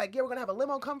morning. They're like, yeah, we're gonna have a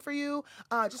limo come for you.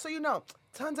 Just so you know,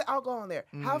 tons of alcohol in there.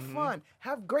 Have fun.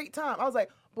 Have great time. I was like,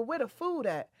 but where the food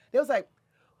at? They was like,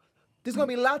 there's gonna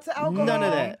be lots of alcohol. None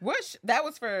of that. Which that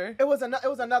was for. It was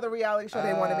another reality show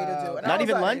they wanted me to do. And I Not was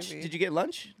even like, lunch? Did you get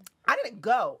lunch? I didn't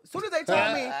go. As soon as they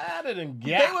told me, I didn't they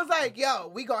get. was like, yo,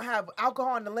 we gonna have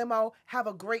alcohol in the limo, have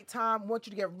a great time, want you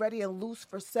to get ready and loose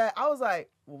for set. I was like,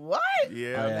 what?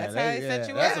 Yeah. That's how they set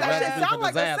you That's up. a That recipe shit for sound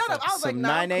like a disaster. setup. I was like, Some nah,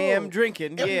 9 a.m. cool.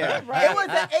 drinking. Yeah. It was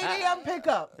an 8 a.m.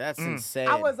 pickup. That's insane.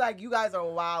 I was like, you guys are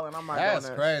wild, and I'm not That's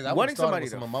doing crazy. I wanting would somebody somebody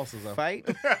with to some mimosas. Though. fight.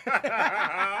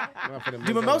 Do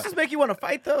Do mimosas make you want to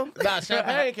fight though? Nah,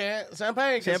 champagne can.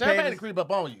 Champagne Champagne is- creep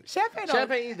up on you. Champagne don't-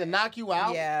 Champagne either knock you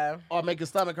out, Yeah. or make your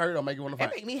stomach hurt, or make you want to It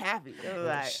fight. make me happy. It was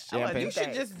like, I Champagne. wanna do You should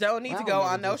that. just don't need I to don't go know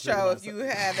on no what this show is. if you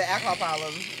have the alcohol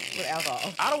problems with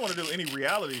alcohol. I don't want to do any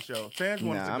reality show. Tange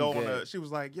wanted Nah, to I'm go on good. a. She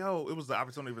was like, "Yo, it was the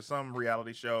opportunity for some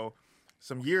reality show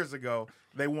some years ago.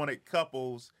 They wanted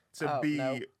couples to Oh, be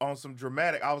no. on some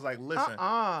dramatic." I was like, "Listen,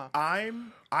 I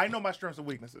know my strengths and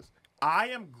weaknesses. I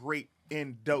am great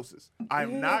in doses.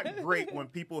 I'm not great when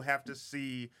people have to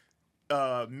see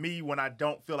me when I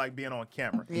don't feel like being on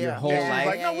camera." Your whole And she was life.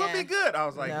 like, "No, Yeah, we'll yeah. be good." I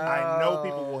was like, "I know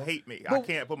people will hate me. I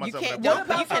can't put You myself can't. in Don't,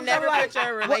 that you position." can never put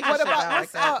your relationship What about out like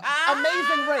what's that.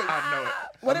 Amazing Race? I know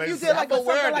it. What if you Amazing. did like something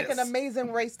like Self-awareness. an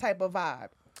Amazing Race type of vibe?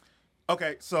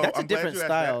 Okay, so That's a I'm glad different you asked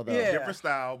style, that. though. Yeah. Different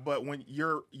style, but when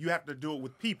you have to do it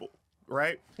with people,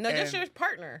 right? No, just And your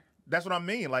partner, that's what I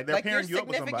mean. Like they're like your pairing you up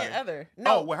with significant somebody. other.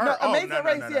 Oh, with her. No, oh, Amazing no,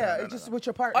 Race, no, it's just with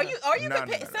your partner. Or you No, could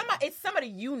no, pick no, no. somebody. It's somebody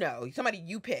you know, somebody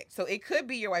you pick. So it could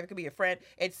be your wife, it could be a friend.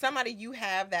 It's somebody you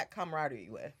have that camaraderie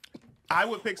with. I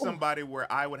would pick somebody where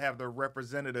I would have the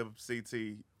representative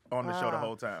CT on the show the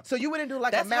whole time. So you wouldn't do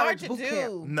like That's a hard marriage to boot do.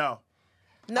 camp? No.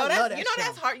 No, I that's love that you know show.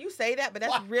 that's hard. You say that, but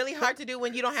that's really hard to do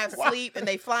when you don't have sleep and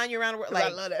they flying you around the world. I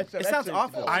Like love that show. It That sounds shit's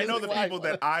awful. dope. I know the people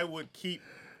that I would keep.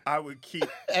 I would keep.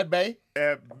 At bay,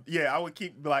 Yeah, I would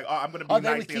keep like, oh, I'm gonna be Oh, they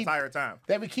nice would the keep- entire time.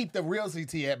 they would keep the real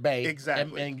CT at bay.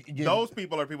 Exactly. And get- Those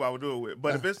people are people I would do it with.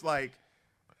 But if it's like,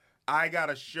 I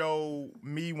gotta show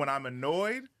me when I'm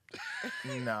annoyed,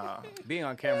 nah. Being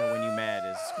on camera when you mad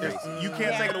is crazy. You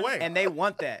can't take it away. And they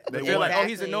want that. They They're want like, it. oh,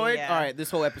 he's annoyed? Exactly, yeah. All right, this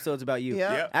whole episode's about you.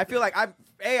 Yeah. Yep. I feel like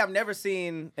I've never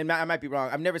seen, and I might be wrong,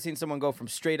 I've never seen someone go from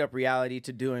straight up reality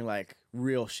to doing like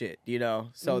real shit, you know?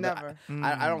 So Never.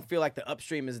 I don't feel like the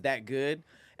upstream is that good.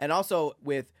 And also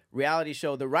with reality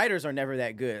show, the writers are never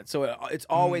that good. So it's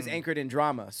always anchored in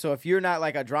drama. So if you're not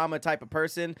like a drama type of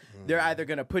person, they're either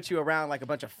going to put you around like a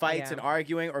bunch of fights Yeah. and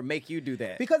arguing or make you do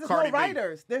that. Because there's Cardi no B.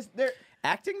 writers. There.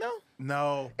 Acting though?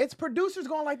 No. It's producers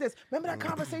going like this. Remember that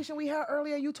conversation we had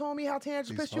earlier? You told me how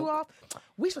Tangent pissed you off.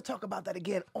 We should talk about that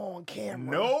again on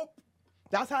camera. Nope.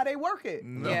 That's how they work it.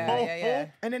 No. yeah.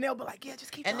 And then they'll be like, yeah,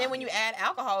 just keep And then when talking. you add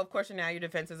alcohol, of course, now your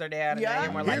defenses are down, and Yeah. now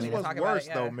you're more Here's likely to what's talk worse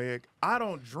about it. though, Meg. I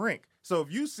don't drink. So if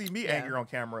you see me angry on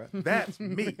camera, that's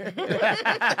me.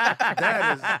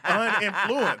 that is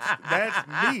uninfluenced. That's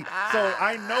me. So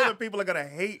I know that people are gonna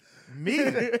hate me.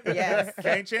 Yes.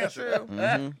 Can't chance True.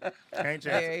 it. Can't chance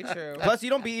Very it. true. Plus, you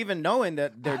don't be even knowing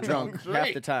that they're drunk half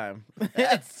drink. the time.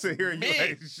 To hear you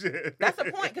hate shit. That's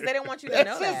the point, because they don't want you to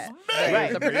know that. me.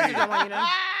 Right. The producers don't want you to know.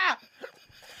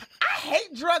 I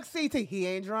hate drunk CT. He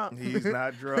ain't drunk. He's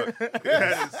not drunk. That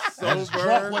is That's sober.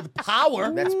 drunk with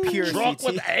power. That's pure drunk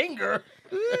CT. with anger.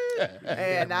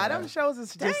 And now them shows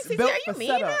is Dang, just CT, built are you for mean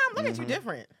setup. now? Look at you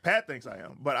different. Pat thinks I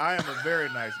am, but I am a very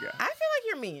nice guy. I feel like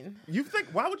you're mean. You think?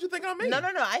 Why would you think I'm mean? No.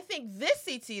 I think this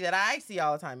CT that I see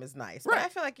all the time is nice. But Right. I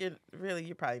feel like you're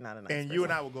probably not a nice And person. you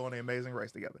and I will go on the Amazing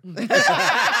Race together.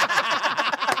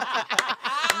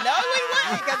 No, we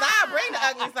wouldn't, because I'll bring the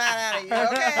ugly side out of you,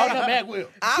 okay? Oh no, Meg will.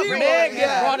 I'll bring Meg it, has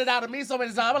yeah. brought it out of me so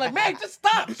many times. I'm like, Meg, just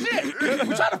stop. Shit. We're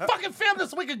trying to fucking film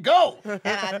this so we can go. And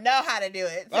I know how to do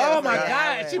it. too, Oh so my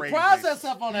yeah, God. She Crazy. prides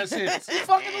herself on that shit. She's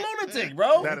fucking lunatic,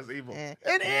 bro. That is evil. Eh.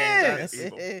 It That is. is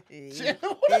evil. Yep,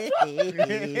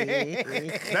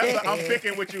 That's what I'm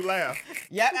picking with you laugh.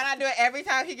 and I do it every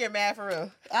time he get mad for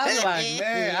real. I'm like,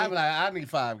 man, I'm like, I need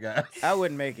 5 guys. I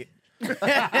wouldn't make it.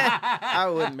 I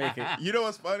wouldn't make it. You know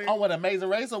what's funny? Oh, what, Amazing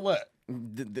Race or what?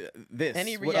 This.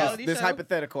 Any What else? reality This show?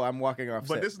 hypothetical, I'm walking off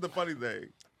But set. this is the funny thing.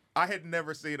 I had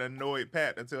never seen Annoyed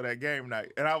Pat until that game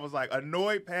night. And I was like,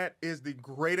 Annoyed Pat is the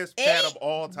greatest Pat of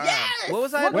all time. Yes! What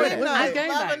was I What doing? was this I game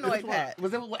love night? Annoyed Which one? Pat.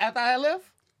 Was it after I left?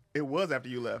 It was after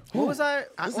you left. What was I?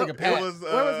 This What nigga Pat. It was,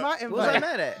 Where was my invite? what was I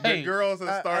mad at? the Hey. girls had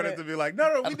I started didn't- to be like,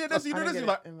 no, we did this, you I did this. didn't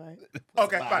You're get like, an invite.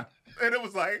 okay, fine. And it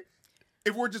was like,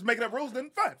 if we're just making up rules,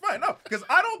 then fine. No, because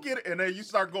I don't get it. And then you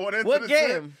start going into What the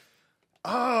game?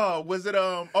 Oh, was it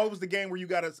it was the game where you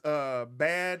got us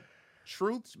bad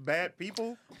truths, bad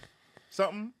people,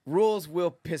 something. Rules will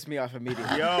piss me off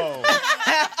immediately. Yo,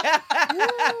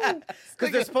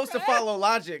 Because they're supposed to follow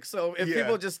logic. So if Yeah.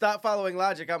 people just stop following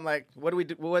logic, I'm like, what do we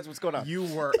do? What's going on? You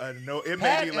were a no. It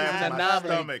Pat made is me laugh an in my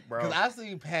anomaly, stomach, bro. Because I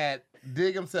seen Pat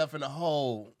dig himself in the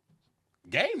hole.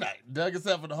 Game night, dug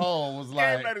himself in the hole. Was Game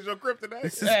like, night is your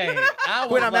kryptonite. hey, I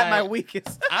was when I'm like, at my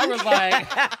weakest. I was like,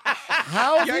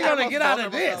 how is he You're gonna almost get out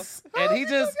of vulnerable, this? And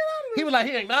he was like,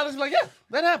 he acknowledged, like, yeah,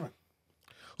 that happened.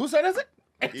 Who said that's it?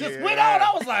 And just went Yeah. on.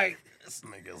 I was like, this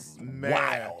nigga's Man.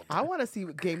 wild. I want to see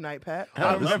game night, Pat. I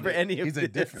don't remember any of He's this. a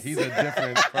different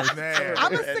person. Man.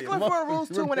 I'm a stickler for rules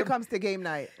too when it comes to game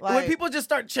night. Like, When people just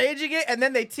start changing it and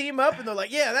then they team up and they're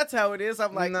like, yeah, that's how it is.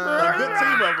 I'm like, No. A good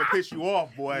team up will piss you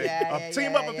off, boy. Yeah, a yeah,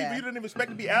 team yeah, up of people yeah. you didn't even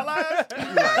expect to be allies. You're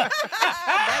like,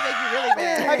 That make you really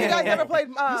mad. have you guys ever played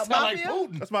Sound like Mafia?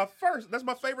 Putin. that's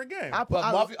my favorite game. I, But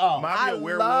I- Mafia, oh, Mafia I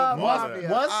werewolf. love Mafia. Mafia.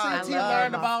 once I CT love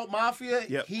learned Mafia. about Mafia,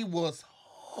 Yep. he was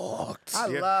hooked. I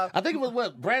Yeah. love. I think it was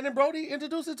what Brandon Brody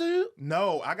introduced it to you.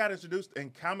 No, I got introduced in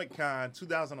Comic Con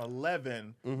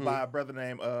 2011 by a brother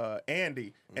named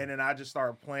Andy, and then I just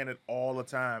started playing it all the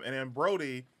time. And then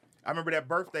Brody, I remember that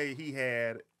birthday he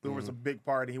had. There was a big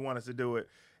party. He wanted us to do it.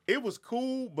 It was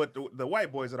cool, but the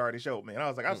white boys had already showed me, and I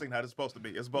was like, I've seen how this is supposed to be.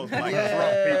 It's supposed to like Yeah.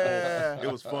 drunk people.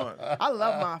 It was fun. I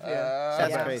love Mafia.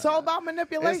 That's Yeah. crazy. It's all about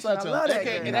manipulation. It's such I a love that it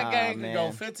can, game. that game can man.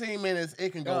 go 15 minutes.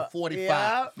 It can go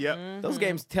 45. Yeah. Yep. Those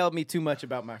games tell me too much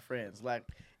about my friends. Like,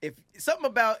 if something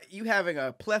about you having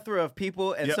a plethora of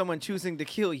people and Yep. someone choosing to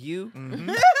kill you,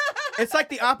 it's like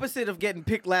the opposite of getting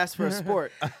picked last for a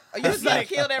sport. You just get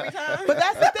killed every time. But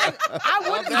that's the thing. I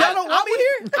would. Y'all don't want me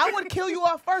here? I would kill you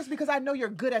off first because I know you're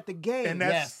good at the game. And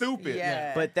that's Yes. stupid.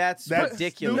 Yeah. But that's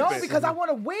ridiculous. no, stupid. because I want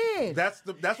to win. That's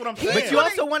what I'm He's saying. But you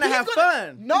also want to he's have gonna-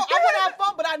 fun. No, I want to have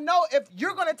fun, but I know if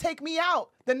you're gonna take me out,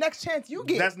 the next chance you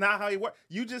get. That's not how he works.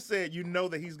 You just said you know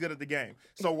that he's good at the game.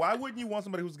 So why wouldn't you want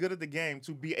somebody who's good at the game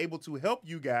to be able to help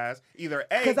you guys either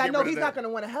A, because I get know rid of he's that- not gonna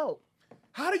want to help.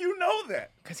 How do you know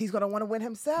that? Because he's gonna want to win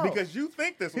himself. Because you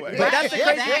think this way. But that's the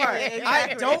crazy Exactly, part. I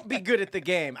exactly. don't be good at the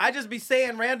game. I just be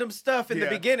saying random stuff in the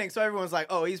Yeah. beginning, so everyone's like,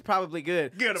 "Oh, he's probably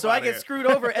good." Get him So I outta get here. screwed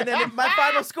over, and then my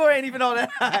final score ain't even all that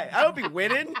high. I don't be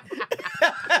winning.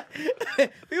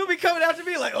 People be coming after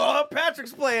me like, "Oh,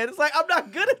 Patrick's playing." It's like I'm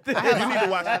not good at this. You need to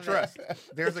watch The Trust.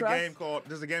 There's The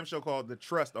a game show called The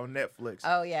Trust on Netflix.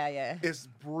 Oh yeah, yeah, It's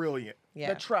brilliant.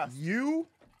 yeah. The trust. You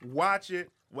watch it,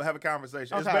 we'll have a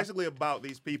conversation. It's Okay. basically about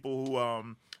these people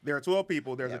who there are 12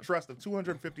 people. There's a trust of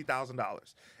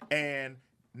 $250,000. And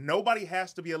nobody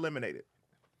has to be eliminated.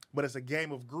 But it's a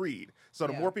game of greed. So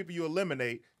the Yeah. more people you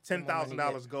eliminate,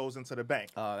 $10,000 goes into the bank.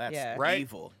 Oh, that's Yeah. Right?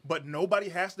 evil. But nobody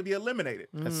has to be eliminated.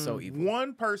 That's so evil.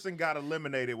 One person got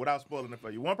eliminated without spoiling it for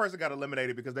you. One person got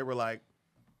eliminated because they were like,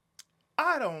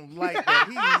 I don't like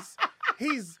that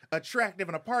he's attractive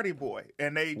and a party boy.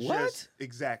 And they just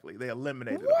exactly they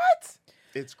eliminated him. What?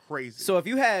 It's crazy. So if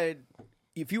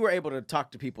you were able to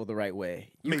talk to people the right way,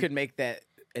 you Me. could make that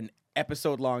an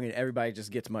episode long, and everybody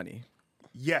just gets money.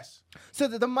 yes. So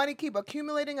did the money keep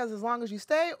accumulating as long as you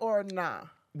stay, or nah?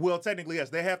 Well, technically, yes.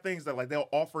 They have things that like they'll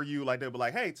offer you, like they'll be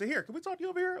like, "Hey, Tahir, can we talk to you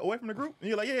over here, away from the group?" And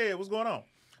you're like, "Yeah, what's going on?"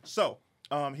 So,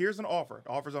 here's an offer.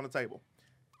 The offer's on the table.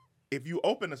 If you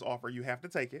open this offer, you have to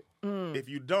take it. If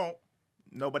you don't,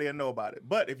 nobody will know about it.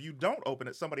 But if you don't open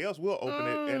it, somebody else will open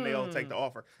it and they'll take the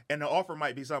offer. And the offer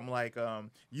might be something like,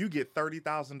 you get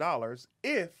 $30,000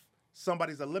 if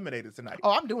somebody's eliminated tonight.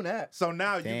 Oh, I'm doing that. So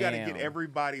now you got to Damn. get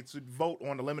everybody to vote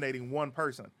on eliminating one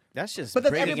person. That's just But does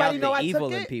bringing everybody out know the I evil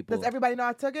took in it? people. Does everybody know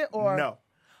I took it, or No.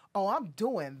 Oh, I'm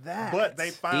doing that. But they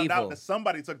found Evil. out that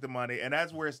somebody took the money, and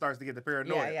that's where it starts to get the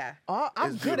paranoia. Yeah, yeah. Oh,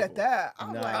 I'm It's good at beautiful. that.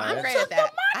 I'm No, like, I'm who great took at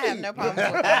that. the I have money? no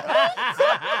problem with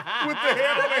that. With the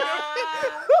head on it.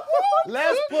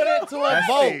 Let's put it to a That's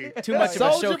vote. too much of a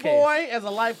Soldier showcase. Boy as a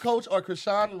life coach or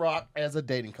Krishan Rock as a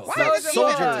dating coach. Why So is it's it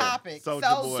even Soldier. a topic? Soldier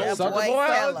boy. Soldier boy.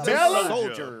 tell 'em. Tell 'em.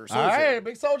 Soldier. All right,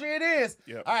 big soldier it is.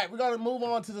 Yep. All right, we're going to move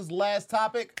on to this last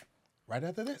topic right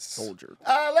after this. Soldier.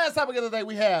 Last topic of the day,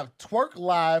 we have twerk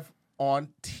live on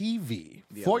TV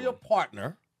for your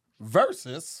partner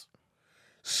versus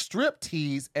strip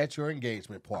tease at your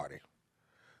engagement party.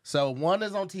 So one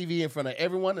is on TV in front of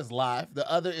everyone, is live. The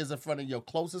other is in front of your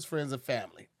closest friends and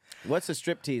family. What's a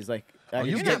striptease like? Oh,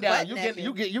 you You're get not down. butt You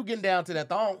naked. getting down to that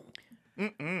thong.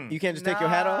 You can't just take your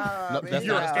hat off. No, that's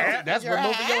Your not hat? that's Your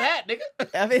removing hat? your hat,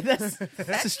 nigga. I mean, that's a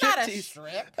That's not a striptease.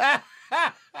 strip. Where do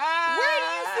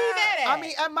you see that at? I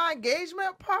mean, at my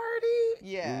engagement party,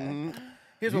 yeah.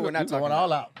 Here's what we're not talking going about.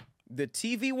 all out. The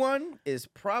TV one is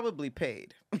probably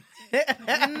paid. Is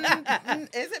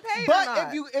it paid or but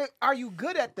not? are you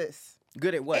good at this?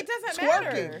 Good at what? It doesn't Twerking.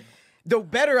 matter. the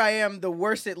better I am, the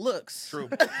worse it looks. True.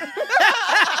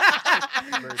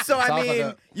 So I Sounds like mean,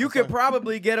 a- you could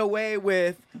probably get away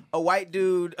with a white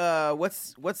dude.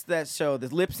 What's that show?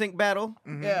 The lip sync battle.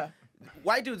 Yeah.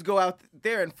 White dudes go out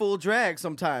there in full drag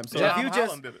sometimes. So Tom if you just,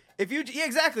 Holland did it.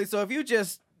 exactly. So if you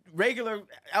just regular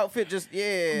outfit, just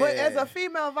But as a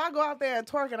female, if I go out there and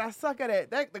twerk and I suck at it,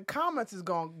 the comments is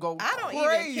gonna go I don't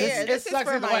crazy. even care. This is sucks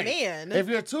for either my way. man. If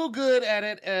you're too good at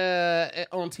it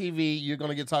on TV, you're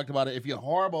gonna get talked about it. If you're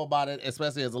horrible about it,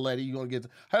 especially as a lady, you're gonna get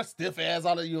her stiff ass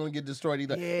on it. You're gonna get destroyed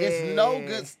either. It's no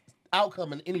good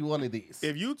outcome in any one of these.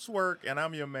 If you twerk and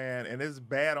I'm your man and it's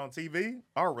bad on TV,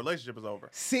 our relationship is over.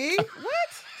 See?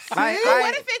 What? I-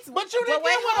 What if it's? but you didn't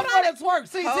wait, get hold one on. of twerk.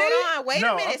 See, Hold on, wait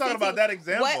No, a minute. I'm talking CT. about that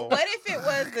example. What if it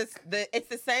was it's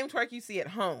the same twerk you see at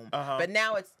home, Uh-huh. but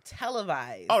now it's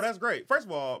televised? Oh, that's great. First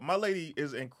of all, my lady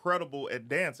is incredible at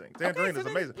dancing. Tangerine so is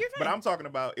then amazing. you're But fine. I'm talking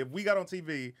about if we got on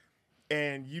TV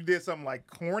and you did something like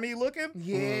corny looking,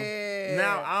 Yeah.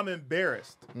 now I'm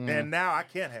embarrassed. And now I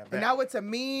can't have that. And now it's a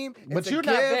meme. But it's a you're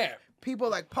not GIF. there. People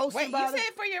like posting Wait, you about said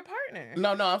it. for your partner?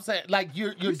 No, I'm saying like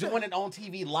you're doing it on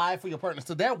TV live for your partner,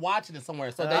 so they're watching it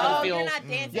somewhere, so they don't Oh, feel. you're not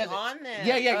dancing Yeah, on them.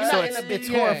 Yeah, you're So not it's- in the, it's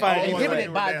horrifying. And Oh, giving like it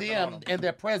you by were dancing on them them. and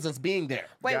their presence being there.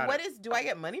 Wait, Got what it. is? Do I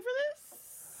get money for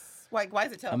this? Like, why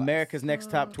is it televised? America's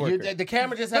Next Top You, Twerker. the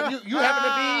camera just have you happen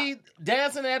to be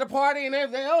dancing at a party and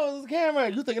everything. Oh, it's a camera.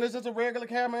 You thinking it's just a regular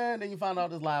camera, and then you find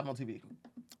out it's live on TV.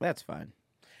 That's fine.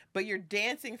 But you're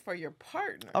dancing for your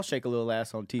partner. I'll shake a little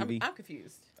ass on TV. I'm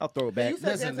confused. I'll throw it back. You said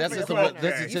Listen, dancing that's for just your a- partner.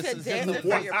 this is You just- said it's dancing just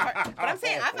for a- your partner. But I'm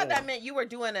saying, I thought that meant you were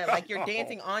doing it like you're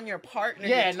dancing on your partner.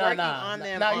 Yeah, you're no, twerking no. on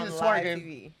them No, on you're just live twerking.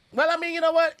 TV. Well, I mean, you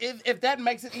know what? If that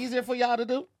makes it easier for y'all to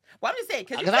do, Well, I'm just saying,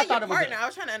 because you 'Cause I said thought your it was partner. a- I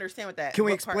was trying to understand what that. Can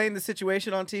we what part- explain the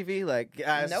situation on TV? Like,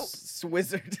 Nope.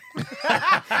 Wizard.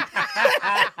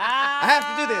 I have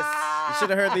to do this. You should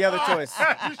have heard the other choice.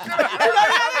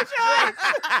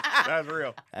 That's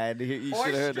real. I had to hear. You Or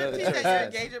should have heard the other striptease at your choice.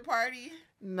 engagement party.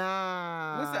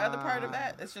 Nah. What's the other part of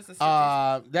that? It's just a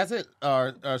striptease. that's it.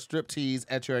 Or strip tease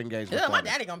at your engagement Ugh, my party.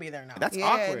 daddy gonna be there now. That's Yeah,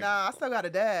 awkward. nah, I still got a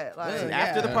dad. Like, Listen, Yeah.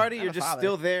 after the party, I'm you're a just father.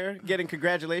 still there getting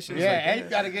congratulations. Yeah, like, and you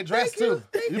got to get dressed too.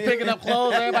 You picking up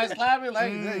clothes, everybody's clapping.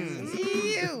 Like,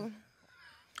 You.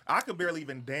 I could barely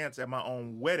even dance at my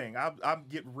own wedding. I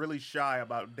get really shy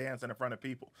about dancing in front of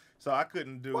people, so I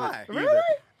couldn't do Why? it either. Really?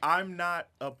 I'm not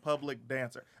a public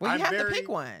dancer. Well, you I'm have very, to pick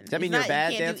one. that mean It's you're a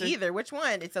bad You can't dancer? do either. Which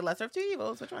one? It's a lesser of two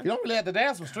evils. Which one? you don't really have to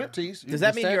dance with strip tease. Does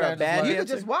that mean you're a bad you dancer? could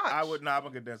just watch. I would not be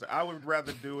a good dancer. I would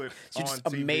rather do it You're on just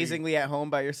TV. amazingly at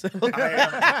home by yourself. I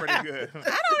am pretty good. I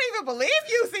don't even believe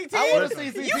you, CT. I want to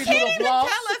see CT You do can't the even floss.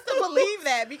 tell us to believe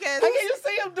that because You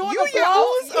see him doing You the your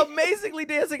floss? own- amazingly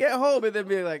dancing at home and then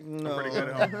being like, no. Pretty good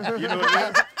at home. You know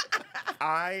what it is?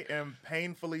 I am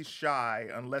painfully shy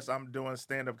unless I'm doing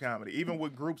stand-up comedy. Even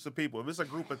with groups of people. If it's a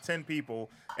group of 10 people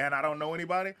and I don't know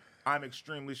anybody, I'm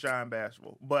extremely shy and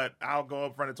bashful. But I'll go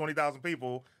up in front of 20,000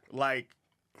 people like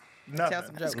nothing. Tell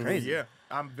some jokes. That's crazy. Yeah,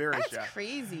 I'm very that's shy.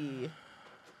 crazy.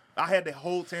 I had to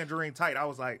hold Tangerine tight. I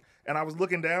was like, and I was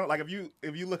looking down. Like if you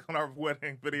look on our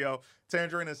wedding video,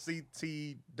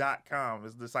 tangerineandct.com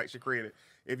is the site she created.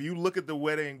 If you look at the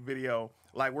wedding video,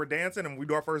 like we're dancing and we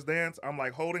do our first dance, I'm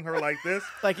like holding her like this.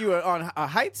 Like you were on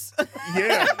heights?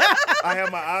 Yeah. I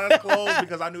had my eyes closed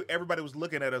because I knew everybody was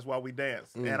looking at us while we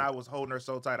danced. And I was holding her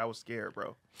so tight, I was scared,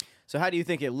 bro. So how do you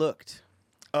think it looked?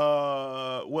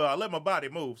 Well, I let my body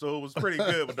move, so it was pretty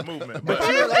good with the movement. But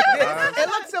you were like this. It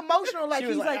looks emotional. Like She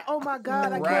was he's like, oh my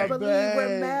God, I Right. can't believe we're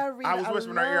babe. married. I was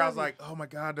whispering in her ear. I was love like, "Oh my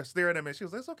God, they're staring at me." She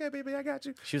was like, "It's okay, baby, I got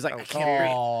you." She was like, I Oh, can't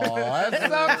breathe. Oh, that's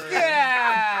so And good.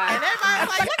 everybody's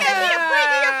like, look at me, a freak,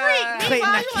 you're a freak. Clayton,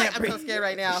 Meanwhile, I you're can't like, I'm so breathe. scared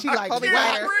right now. She like, Hold me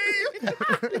yeah.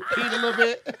 tighter. Eat a little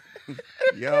bit.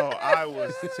 Yo, I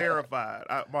was terrified.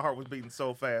 My heart was beating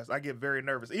so fast. I get very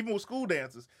nervous. Even with school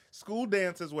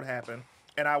dances would happen,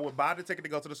 and I would buy the ticket to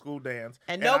go to the school dance.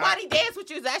 And nobody danced with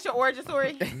you. Is that your origin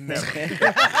story? Never.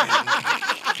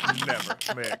 Never,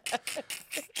 man.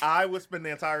 I would spend the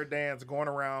entire dance going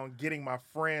around getting my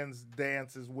friends'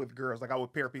 dances with girls. Like I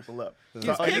would pair people up.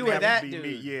 So Oh, it you didn't were have to that be dude.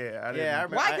 me. Yeah, I didn't. Yeah, I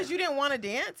remember. Why? Because you didn't want to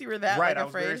dance? You were that Right, like, I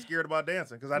was afraid? very scared about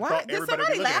dancing because I Why? thought Did everybody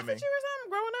somebody would look laugh at me. at you or something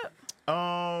growing up?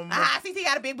 CT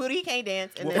got a big booty. He can't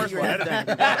dance. And Well, then first you of all, were that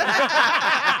done.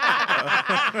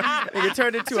 And you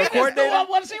turned into a Threw coordinator? up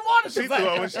what she wanted to She say. threw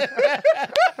up what she- That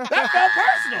felt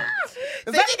personal.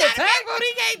 Is CT got a big booty.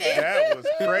 He can't dance. That was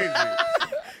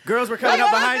crazy. Girls were coming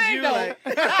up behind you though. like,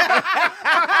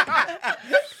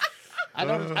 I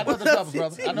I know the troubles,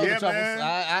 brother. I know Yeah, the troubles.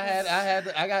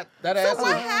 man. I got that ass. So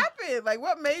what in. happened? Like,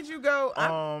 what made you go?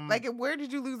 Like, where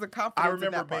did you lose the confidence? I remember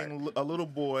in that part? being a little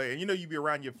boy, and you be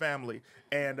around your family,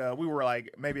 and we were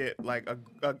like maybe at like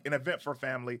an event for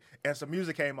family, and some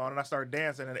music came on, and I started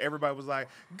dancing, and everybody was like,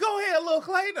 "Go ahead, Lil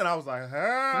Clayton," and I was like,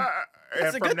 "Huh?" That's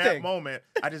And a from good that thing. moment,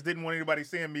 I just didn't want anybody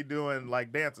seeing me doing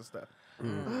like dance and stuff.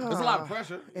 There's a lot of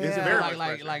pressure. It's Yeah. very like, much like,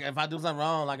 pressure. like if I do something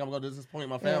wrong, like I'm gonna disappoint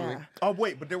my family. Yeah. Oh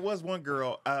wait, but there was one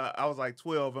girl. I was like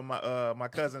 12, and my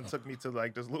cousin took me to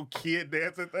like this little kid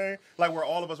dancing thing, like where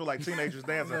all of us were like teenagers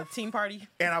dancing. The teen party.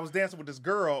 And I was dancing with this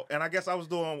girl, and I guess I was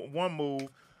doing one move,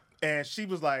 and she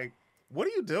was like, "What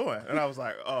are you doing?" And I was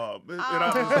like, "Oh," and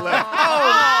I just left.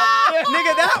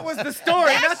 Nigga, that was the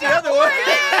story, not the other one.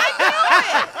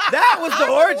 That was the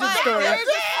origin story.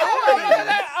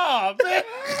 Oh man.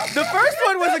 The first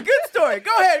one was a good story.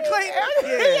 Go ahead, Clayton.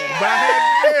 Yeah. But I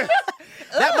had-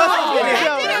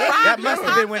 That must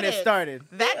have been when it started.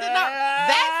 That did not.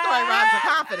 That story robs of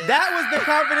confidence. That was the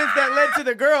confidence that led to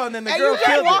the girl, and then the And girl you just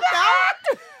killed walked it.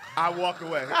 out? I walked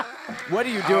away. What are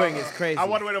you doing is crazy. I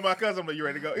walked away to my cousin, but you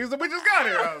ready to go? He was like, "We just got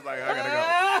here." I was like, "I gotta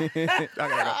go. I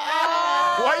gotta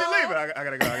go." Why you leaving? I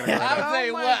gotta go. I gotta go. I would tell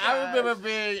you my what, I gosh. remember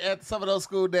being at some of those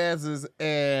school dances,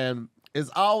 and it's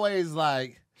always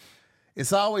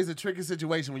a tricky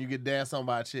situation when you get danced on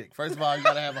by a chick. First of all, you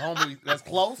gotta have a homie that's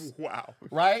close, Wow.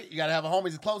 right? You gotta have a homie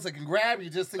that's close that can grab you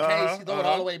just in case you throw it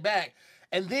all the way back.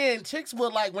 And then chicks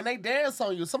would like when they dance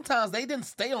on you, sometimes they didn't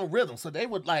stay on rhythm. So they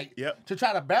would like Yep. to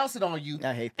try to bounce it on you.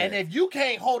 I hate that. And if you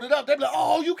can't hold it up, they'd be like,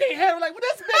 "Oh, you can't handle it." Like, well,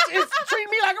 this bitch is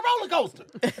treating me like a roller coaster.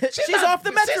 She's off the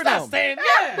She's not metronome. staying,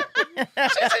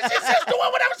 she's just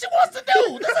doing whatever she wants to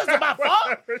do. This isn't my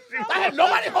fault. I had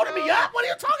nobody holding me up. What are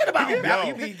you talking about? Now Yo.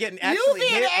 you be getting You actually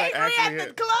being hit. Like, angry actually at the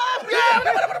hit. club? Yeah,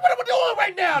 what are we doing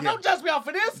right now? Don't judge me off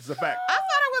for this. It's a fact. I thought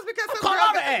it was because caught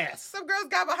on the ass. some girls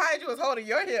got behind you was holding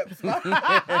your hips.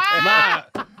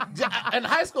 In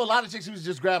high school, a lot of chicks used to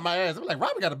just grab my ass. I'm like,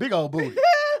 Robbie got a big old booty.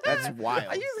 That's Are wild.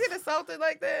 you getting assaulted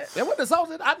like that? It wasn't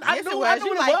assaulted. I Yes, knew, it I was. knew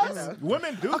You what it liked was. it,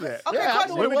 Women do that. Okay, Yeah, I question.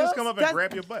 knew what it Women just was. come up and Does-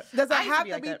 grab your butt. Does it I used to have be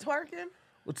to like be that. twerking?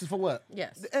 Which is for what?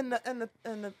 Yes. And the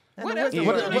What the else? You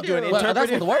What doing- do you we doing do? Well,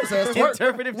 that's what the word says. Twerk.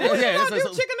 Interpretive Yeah, dance. yeah, You it do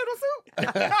says- chicken noodle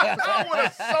soup? I want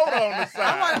a soda on the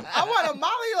side. I want a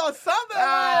Molly or something.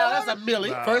 That's a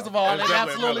millie. Nah, First of all, it's and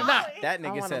definitely absolutely a not. That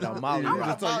nigga said a Molly You want rock.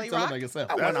 just told Molly you told rock? him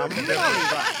yourself. I want a That's Molly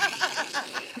rock.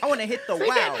 I want to hit the He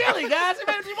wow. meant Millie, guys. He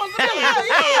meant she wants the Millie.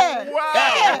 Yeah. Wow.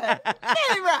 Yeah.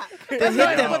 Millie rock. To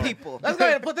hit them people. Let's go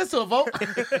ahead and put this to a vote.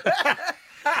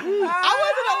 I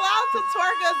wasn't allowed to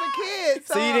twerk as a kid.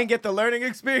 So, So you didn't get the learning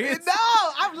experience? No,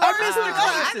 I've learned missed the to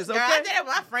classes, Girl, okay? I did it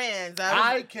with my friends.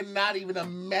 I cannot even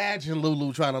imagine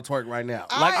Lulu trying to twerk right now.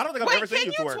 Like, I don't think I've Wait, ever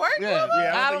seen can you you twerk. twerk? Yeah,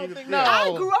 Yeah, I don't think no.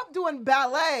 I grew up doing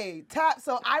ballet tap,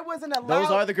 so I wasn't allowed. Those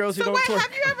are the girls who So don't wait, twerk.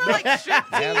 have you ever like stripped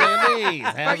Hands on your knees. for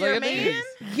Hands on your your man? knees.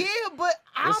 Yeah, but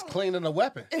It's cleaning a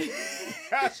weapon.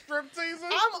 Strip teaser?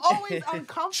 I'm always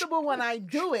uncomfortable when I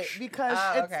do it because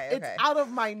Oh, it's okay. out of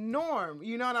my norm.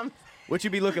 You know what I'm? What you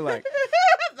be looking like?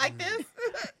 like this?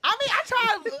 I mean,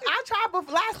 I tried, but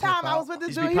last time I was with this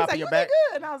You dude, be he was popping like, your "You back? did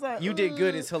good," and I was like, You did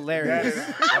good is That hilarious.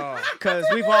 is, oh, Because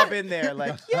we've all been there.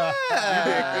 Like, yeah.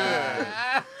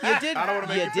 You did, I don't want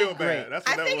to make you you feel did bad. great. That's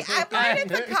I what that think was. I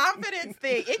find it's a confidence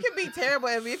thing. It can be terrible.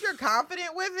 I mean, if you're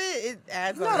confident with it, it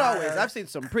adds a Not lot. always. I've seen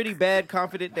some pretty bad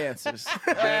confident dancers.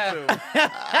 That too.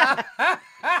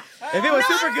 If it was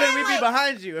No, super I'm good, saying, we'd be like-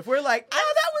 behind you. If we're like,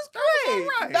 oh, that was great.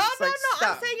 right. No, It's like, I'm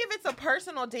stop. saying if it's a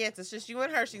personal dance, it's just you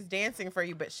and her. She's dancing for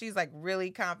you, but she's like really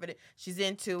confident. She's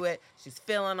into it. She's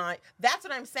feeling on it. That's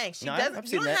what I'm saying. She No, doesn't. I've you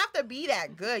seen don't that. have to be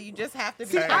that good. You just have to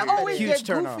be. See, I Exactly. confident. always Huge get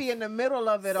turn goofy off. in the middle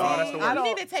of it Oh, all. that's the I worst. You don't-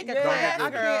 need to take a yeah, class, I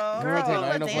girl. can't- Girl, Girl,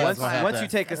 ain't no dance class. class. Once you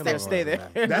take a step, stay there.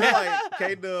 That's like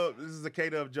K-Dub. This is a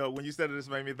K-Dub joke. When you said it, this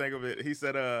made me think of it. He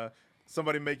said,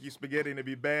 somebody make you spaghetti and it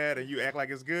be bad and you act like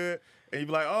it's good. And you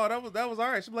be like, oh, that was all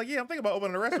right. She'd be like, yeah, I'm thinking about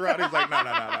opening a restaurant. He's like, no.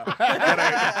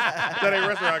 That ain't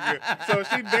restaurant good. So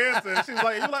she dancing. She's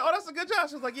like, you're like, oh, that's a good job.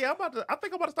 She's like, yeah, I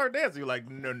think I'm about to start dancing. You're like,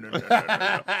 no.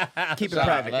 Keep it Shout out.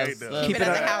 private. Let's- Keep let's- it, Keep it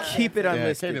as a house keep it Yeah,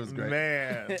 unlisted. Katie was great.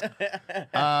 Man.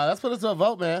 Let's put it to a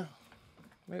vote, man.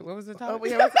 Wait, what was the Oh,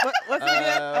 topic? yeah, what's it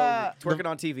again? Twerking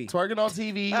on TV. Twerking on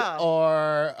TV Oh.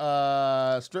 or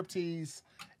striptease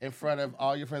in front of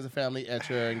all your friends and family at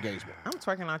your engagement. I'm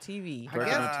twerking on TV.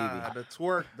 Twerking on TV. The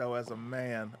twerk though, as a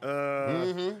man.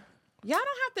 Y'all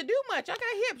don't have to do much. I got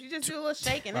hips. You just do a little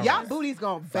shaking. Y'all booty's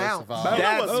gonna bounce. of all,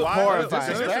 That's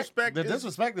horrifying. Disrespect. The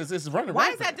disrespect is running. Why is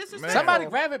rampant. that disrespectful? Somebody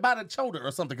grab it by the shoulder or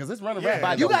something because it's running rampant.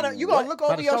 by You the- gonna What? look By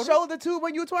over the your shoulder too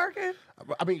when you twerking?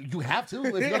 I mean, you have to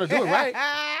if you're gonna do it right.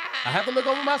 I have to look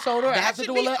over my shoulder. I That have to should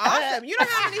do a be little. awesome. You don't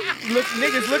have any. Look,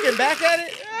 niggas looking back at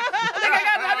it.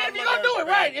 I mean, if you're gonna do it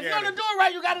right, if you're gonna do it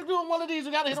right, you gotta do it one of these.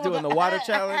 You gotta hit He's them doing with the water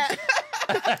challenge.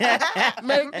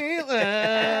 Make me.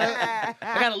 I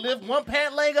gotta lift one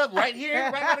pant leg up right here,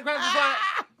 right across the front.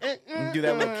 Do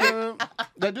that little kick.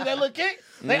 They do that little kick.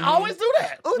 They always do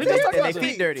that. We do just you talked And about they that.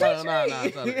 feet dirty.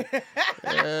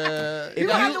 You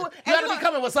gotta be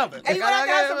coming with something. And you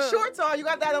gotta have some shorts on. You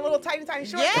got that little tiny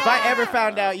shorts. Yeah. If I ever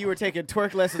found out you were taking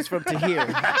twerk lessons from Tahir, all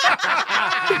right,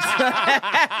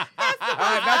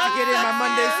 about to get in my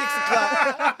Monday 6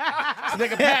 o'clock.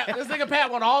 This nigga Pat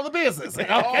want all the business.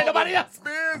 Can't nobody else.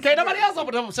 Can't nobody else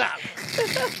open up shop.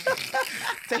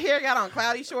 Tahir got on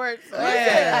cloudy shorts.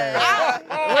 Yeah.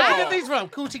 Where you get these from?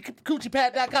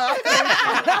 CoochiePat.com.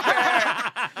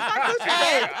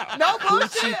 Hey, no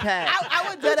bullshit. Gucci Pat. I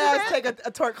would dead ass take a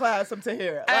twerk class from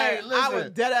Tahir. Hey, I listen.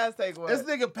 would dead ass take one. This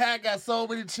nigga Pat got so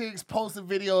many chicks posting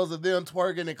videos of them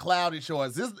twerking in cloudy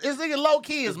shorts. This nigga low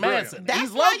key is Manson. That's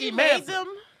He's why low key you made Manson. them.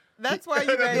 That's why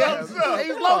you made He's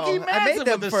them. low key I Manson made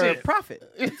them with for this shit. profit.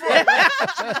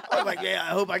 I was like, yeah, I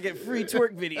hope I get free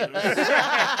twerk videos.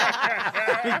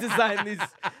 We designed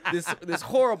this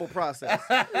horrible process.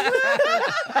 All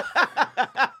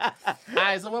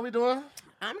right, so what we doing?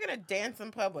 I'm gonna dance in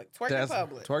public, twerk in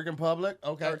public, Twerk in public.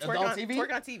 Okay. or It's twerk on TV?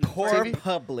 Twerk on TV. Poor TV.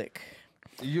 public.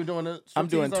 You doing it? I'm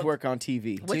doing twerk on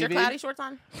TV. With your TV? cloudy shorts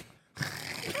on.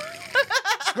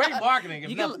 Great marketing, if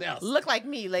You nothing can else. look like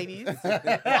me, ladies. Why are you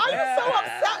so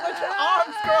upset with your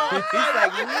arms, girl? He's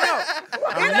like, no, He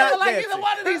I'm never not like dancing. either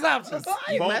one of these options.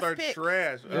 You Both must are pick.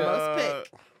 trash. You must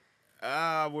pick.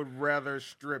 I would rather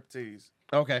striptease.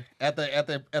 Okay, at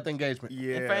the engagement.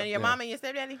 Yeah. In front of your mama and your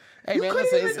stepdaddy. Hey You man, couldn't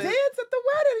listen, even it's- dance at the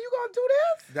wedding. You gonna do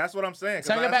this? That's what I'm saying. 'Cause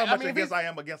Turn your that's back. how I much mean, if against he- I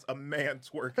am against a man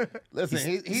twerking. Listen,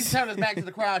 he's turned his back to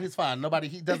the crowd. He's fine. Nobody.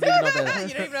 He doesn't even know that.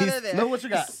 You don't even know they're there. Look what you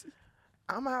got.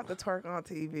 I'm gonna have to twerk on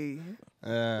TV. They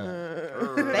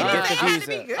Get the have views to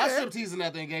be up. good. I strip teasing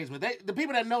at the engagement. The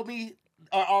people that know me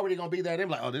are already gonna be there. They're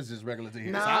like, oh, this is just regular to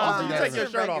here. Nah. So I don't So think you that's take your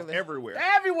it. shirt off regular. everywhere.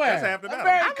 Everywhere. That's half the I'm battle.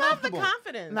 very I love the comfortable.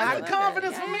 confidence. Nah, I That's love the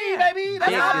confidence that. for me, baby.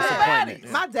 That's Big all it's about.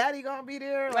 disappointment. My daddy gonna be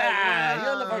there. Like, Nah,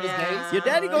 you'll live on his Yeah. gaze. Your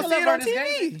daddy gonna You'll see live it on his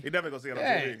gaze. TV. He definitely gonna see it on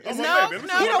Hey. TV. Oh, No, my baby.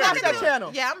 no, He don't watch baby. that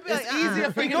channel. Yeah, I'm gonna be It's like,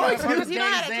 easier for him going to put his He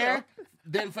don't have gaze that there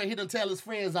than for him to tell his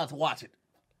friends not to watch it.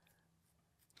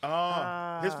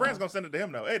 His friend's gonna send it to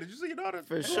him though. Hey, did you see your daughter?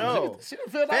 For sure. She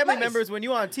didn't feel that Family nice. members, when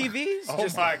you on TV, Oh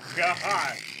my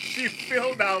God, she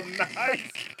filled out nice.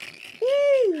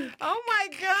 oh my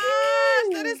gosh,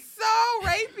 that is so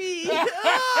rapey.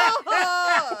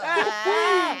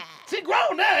 She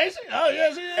grown now, ain't she? Oh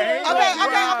yeah, she is. Ain't Okay, no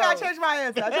I changed my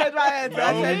answer. I'm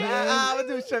gonna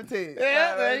do striptease.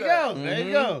 Yeah, there you go. There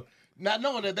you go. Not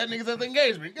knowing that nigga's at the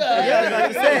engagement. yeah, I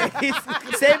was about to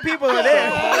say, same people are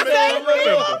there.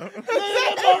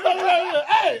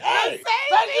 Hey, hey,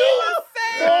 that's you.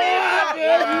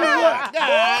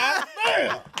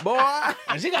 Boy,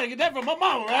 And she gotta get that from my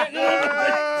mama, right?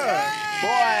 boy,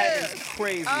 it's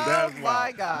crazy. That's Oh my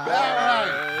wild. god. All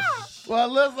right. Well,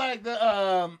 it looks like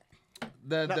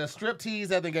the strip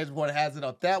tease at the engagement party has it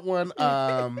on that one.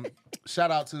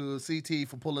 Shout out to CT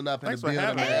for pulling up in Thanks the for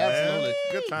building, having me, man. man. Absolutely.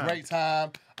 Good time. Great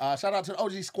time. Shout out to the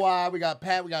OG squad. We got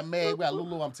Pat, we got Meg, we got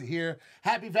Lulu. I'm to here.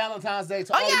 Happy Valentine's Day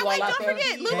to all Oh you yeah, all wait, out don't there.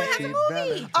 forget, Lulu has a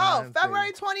movie. Oh,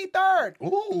 February 23rd.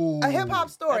 Ooh. A hip hop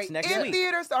story That's next in week.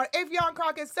 theaters starring Avion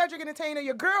Crockett, Cedric Entertainer.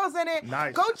 Your girl's in it.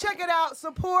 Nice. Go check it out.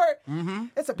 Support.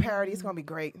 It's a parody. It's gonna be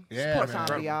great. Yeah, Support man.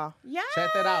 comedy, y'all. Yeah. Check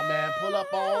that out, man. Pull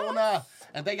up on us.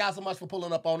 And thank y'all so much for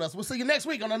pulling up on us. We'll see you next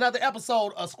week on another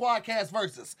episode of SquADcast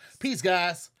Versus. Peace,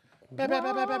 guys.